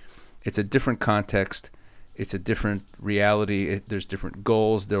say. It's a different context. It's a different reality. There's different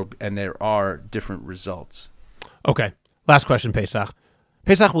goals, and there are different results. Okay. Last question, Pesach.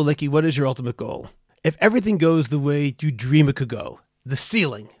 Pesach Wolicki, what is your ultimate goal? If everything goes the way you dream it could go, the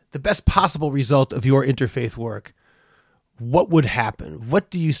ceiling, the best possible result of your interfaith work, what would happen? What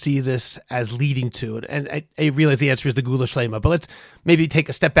do you see this as leading to? And I realize the answer is the Gula Shlema, but let's maybe take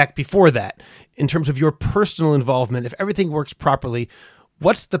a step back before that. In terms of your personal involvement, if everything works properly,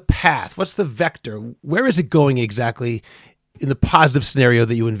 what's the path? What's the vector? Where is it going exactly in the positive scenario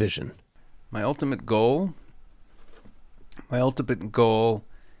that you envision? My ultimate goal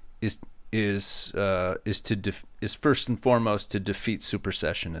is first and foremost to defeat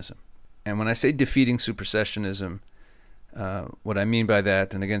supersessionism. And when I say defeating supersessionism, what I mean by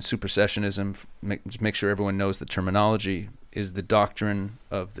that, and again, supersessionism, make sure everyone knows the terminology, is the doctrine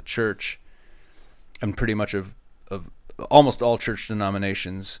of the church and pretty much of almost all church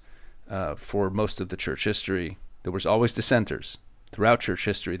denominations for most of the church history. There was always dissenters. Throughout church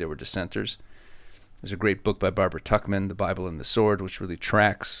history, there were dissenters. There's a great book by Barbara Tuchman, The Bible and the Sword, which really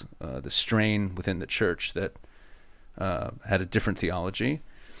tracks the strain within the church that had a different theology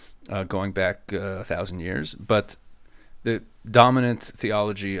going back 1,000 years. But the dominant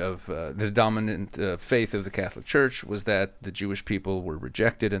theology of the dominant faith of the Catholic Church was that the Jewish people were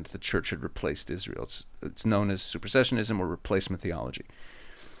rejected and that the church had replaced Israel. It's known as supersessionism or replacement theology.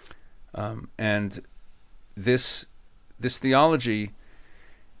 And this theology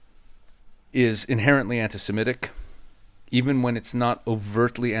is inherently anti-Semitic, even when it's not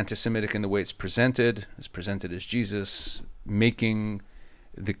overtly anti-Semitic in the way it's presented as Jesus making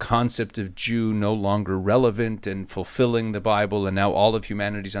the concept of Jew no longer relevant and fulfilling the Bible, and now all of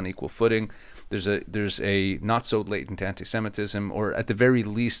humanity's on equal footing. There's a not so latent anti-Semitism, or at the very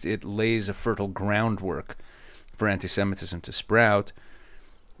least it lays a fertile groundwork for anti-Semitism to sprout.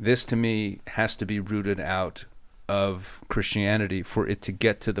 This to me has to be rooted out of Christianity for it to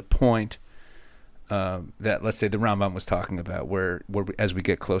get to the point that, let's say, the Rambam was talking about, where as we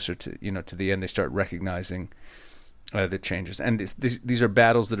get closer to the end, they start recognizing the changes. And these are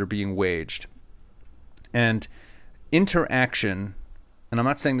battles that are being waged. And interaction, and I'm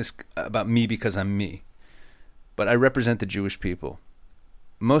not saying this about me because I'm me, but I represent the Jewish people.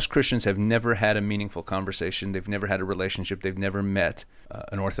 Most Christians have never had a meaningful conversation. They've never had a relationship. They've never met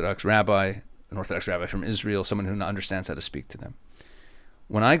an Orthodox rabbi from Israel, someone who understands how to speak to them.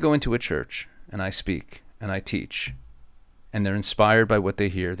 When I go into a church and I speak and I teach, and they're inspired by what they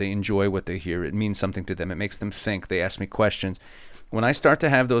hear, they enjoy what they hear, it means something to them, it makes them think, they ask me questions. When I start to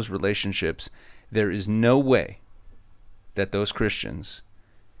have those relationships, there is no way that those Christians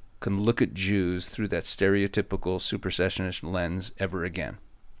can look at Jews through that stereotypical supersessionist lens ever again.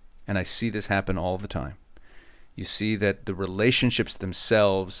 And I see this happen all the time. You see that the relationships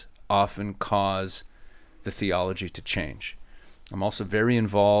themselves often cause the theology to change. I'm also very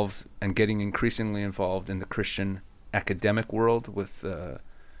involved and getting increasingly involved in the Christian academic world with the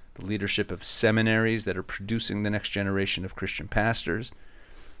leadership of seminaries that are producing the next generation of Christian pastors.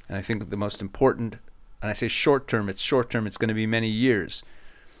 And I think the most important, and I say short term, it's going to be many years.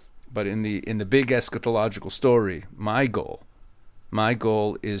 But in the big eschatological story, my goal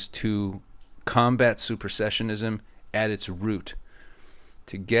is to combat supersessionism at its root,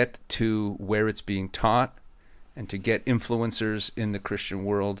 to get to where it's being taught, and to get influencers in the Christian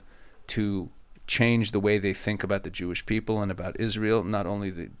world to change the way they think about the Jewish people and about Israel, not only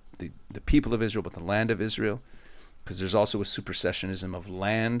the people of Israel, but the land of Israel, because there's also a supersessionism of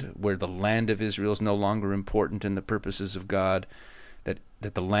land, where the land of Israel is no longer important in the purposes of God, that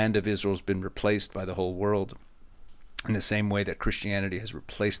the land of Israel has been replaced by the whole world in the same way that Christianity has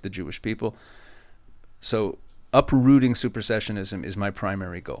replaced the Jewish people. So uprooting supersessionism is my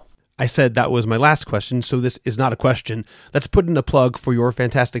primary goal. I said that was my last question, so this is not a question. Let's put in a plug for your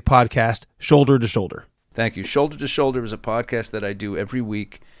fantastic podcast, Shoulder to Shoulder. Thank you. Shoulder to Shoulder is a podcast that I do every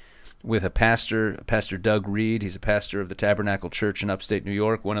week with a pastor, Pastor Doug Reed. He's a pastor of the Tabernacle Church in upstate New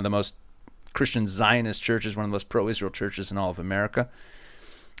York, one of the most Christian Zionist churches, one of the most pro-Israel churches in all of America.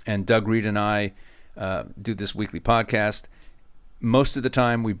 And Doug Reed and I do this weekly podcast. Most of the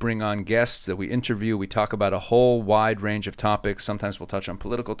time, we bring on guests that we interview. We talk about a whole wide range of topics. Sometimes we'll touch on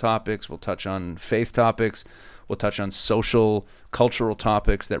political topics. We'll touch on faith topics. We'll touch on social, cultural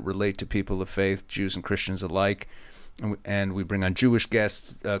topics that relate to people of faith, Jews and Christians alike. And we bring on Jewish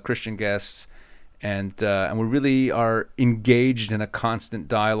guests, Christian guests, and we really are engaged in a constant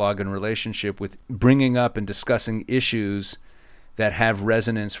dialogue and relationship with bringing up and discussing issues that have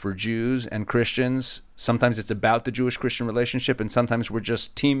resonance for Jews and Christians. Sometimes it's about the Jewish-Christian relationship, and sometimes we're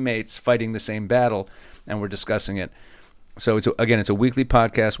just teammates fighting the same battle, and we're discussing it. So, it's a weekly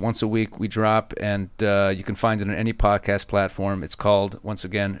podcast. Once a week we drop, and you can find it on any podcast platform. It's called, once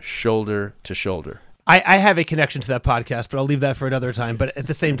again, Shoulder to Shoulder. I have a connection to that podcast, but I'll leave that for another time. But at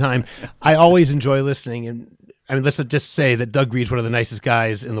the same time, I always enjoy listening. And I mean, let's just say that Doug Reed's one of the nicest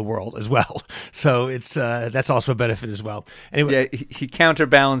guys in the world as well. So it's that's also a benefit as well. Anyway, yeah, he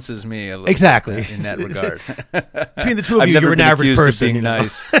counterbalances me a little exactly bit in that regard. Between the two of you, you're an average person. Being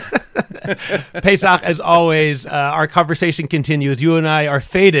nice. Pesach, as always, our conversation continues. You and I are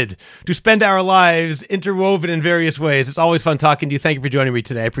fated to spend our lives interwoven in various ways. It's always fun talking to you. Thank you for joining me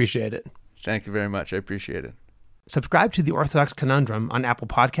today. I appreciate it. Thank you very much. I appreciate it. Subscribe to The Orthodox Conundrum on Apple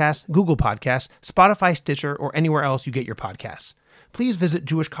Podcasts, Google Podcasts, Spotify, Stitcher, or anywhere else you get your podcasts. Please visit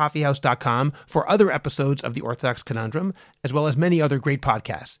jewishcoffeehouse.com for other episodes of The Orthodox Conundrum, as well as many other great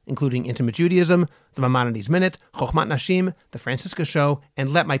podcasts, including Intimate Judaism, The Maimonides Minute, Chochmat Nashim, The Francisca Show,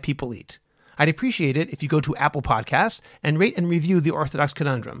 and Let My People Eat. I'd appreciate it if you go to Apple Podcasts and rate and review The Orthodox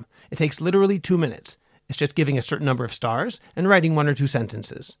Conundrum. It takes literally 2 minutes. It's just giving a certain number of stars and writing 1 or 2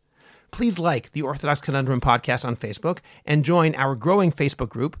 sentences. Please like the Orthodox Conundrum podcast on Facebook and join our growing Facebook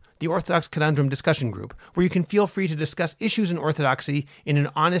group, the Orthodox Conundrum Discussion Group, where you can feel free to discuss issues in Orthodoxy in an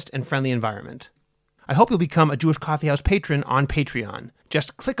honest and friendly environment. I hope you'll become a Jewish Coffee House patron on Patreon.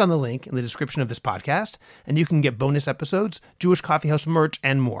 Just click on the link in the description of this podcast, and you can get bonus episodes, Jewish Coffee House merch,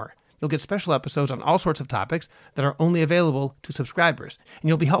 and more. You'll get special episodes on all sorts of topics that are only available to subscribers, and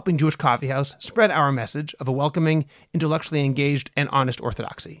you'll be helping Jewish Coffee House spread our message of a welcoming, intellectually engaged, and honest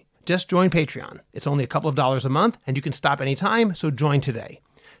Orthodoxy. Just join Patreon. It's only a couple of dollars a month, and you can stop anytime, so join today.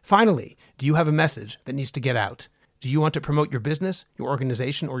 Finally, do you have a message that needs to get out? Do you want to promote your business, your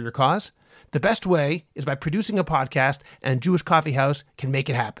organization, or your cause? The best way is by producing a podcast, and Jewish Coffee House can make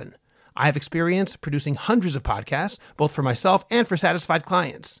it happen. I have experience producing hundreds of podcasts, both for myself and for satisfied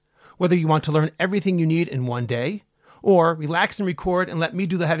clients. Whether you want to learn everything you need in one day, or relax and record and let me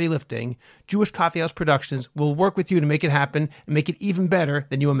do the heavy lifting, Jewish Coffee House Productions will work with you to make it happen and make it even better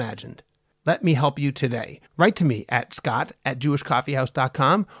than you imagined. Let me help you today. Write to me at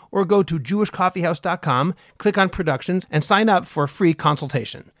scott@jewishcoffeehouse.com or go to jewishcoffeehouse.com, click on Productions, and sign up for a free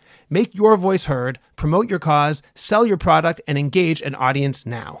consultation. Make your voice heard, promote your cause, sell your product, and engage an audience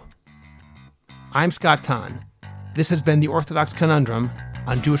now. I'm Scott Kahn. This has been The Orthodox Conundrum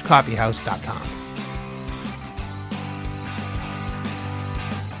on jewishcoffeehouse.com.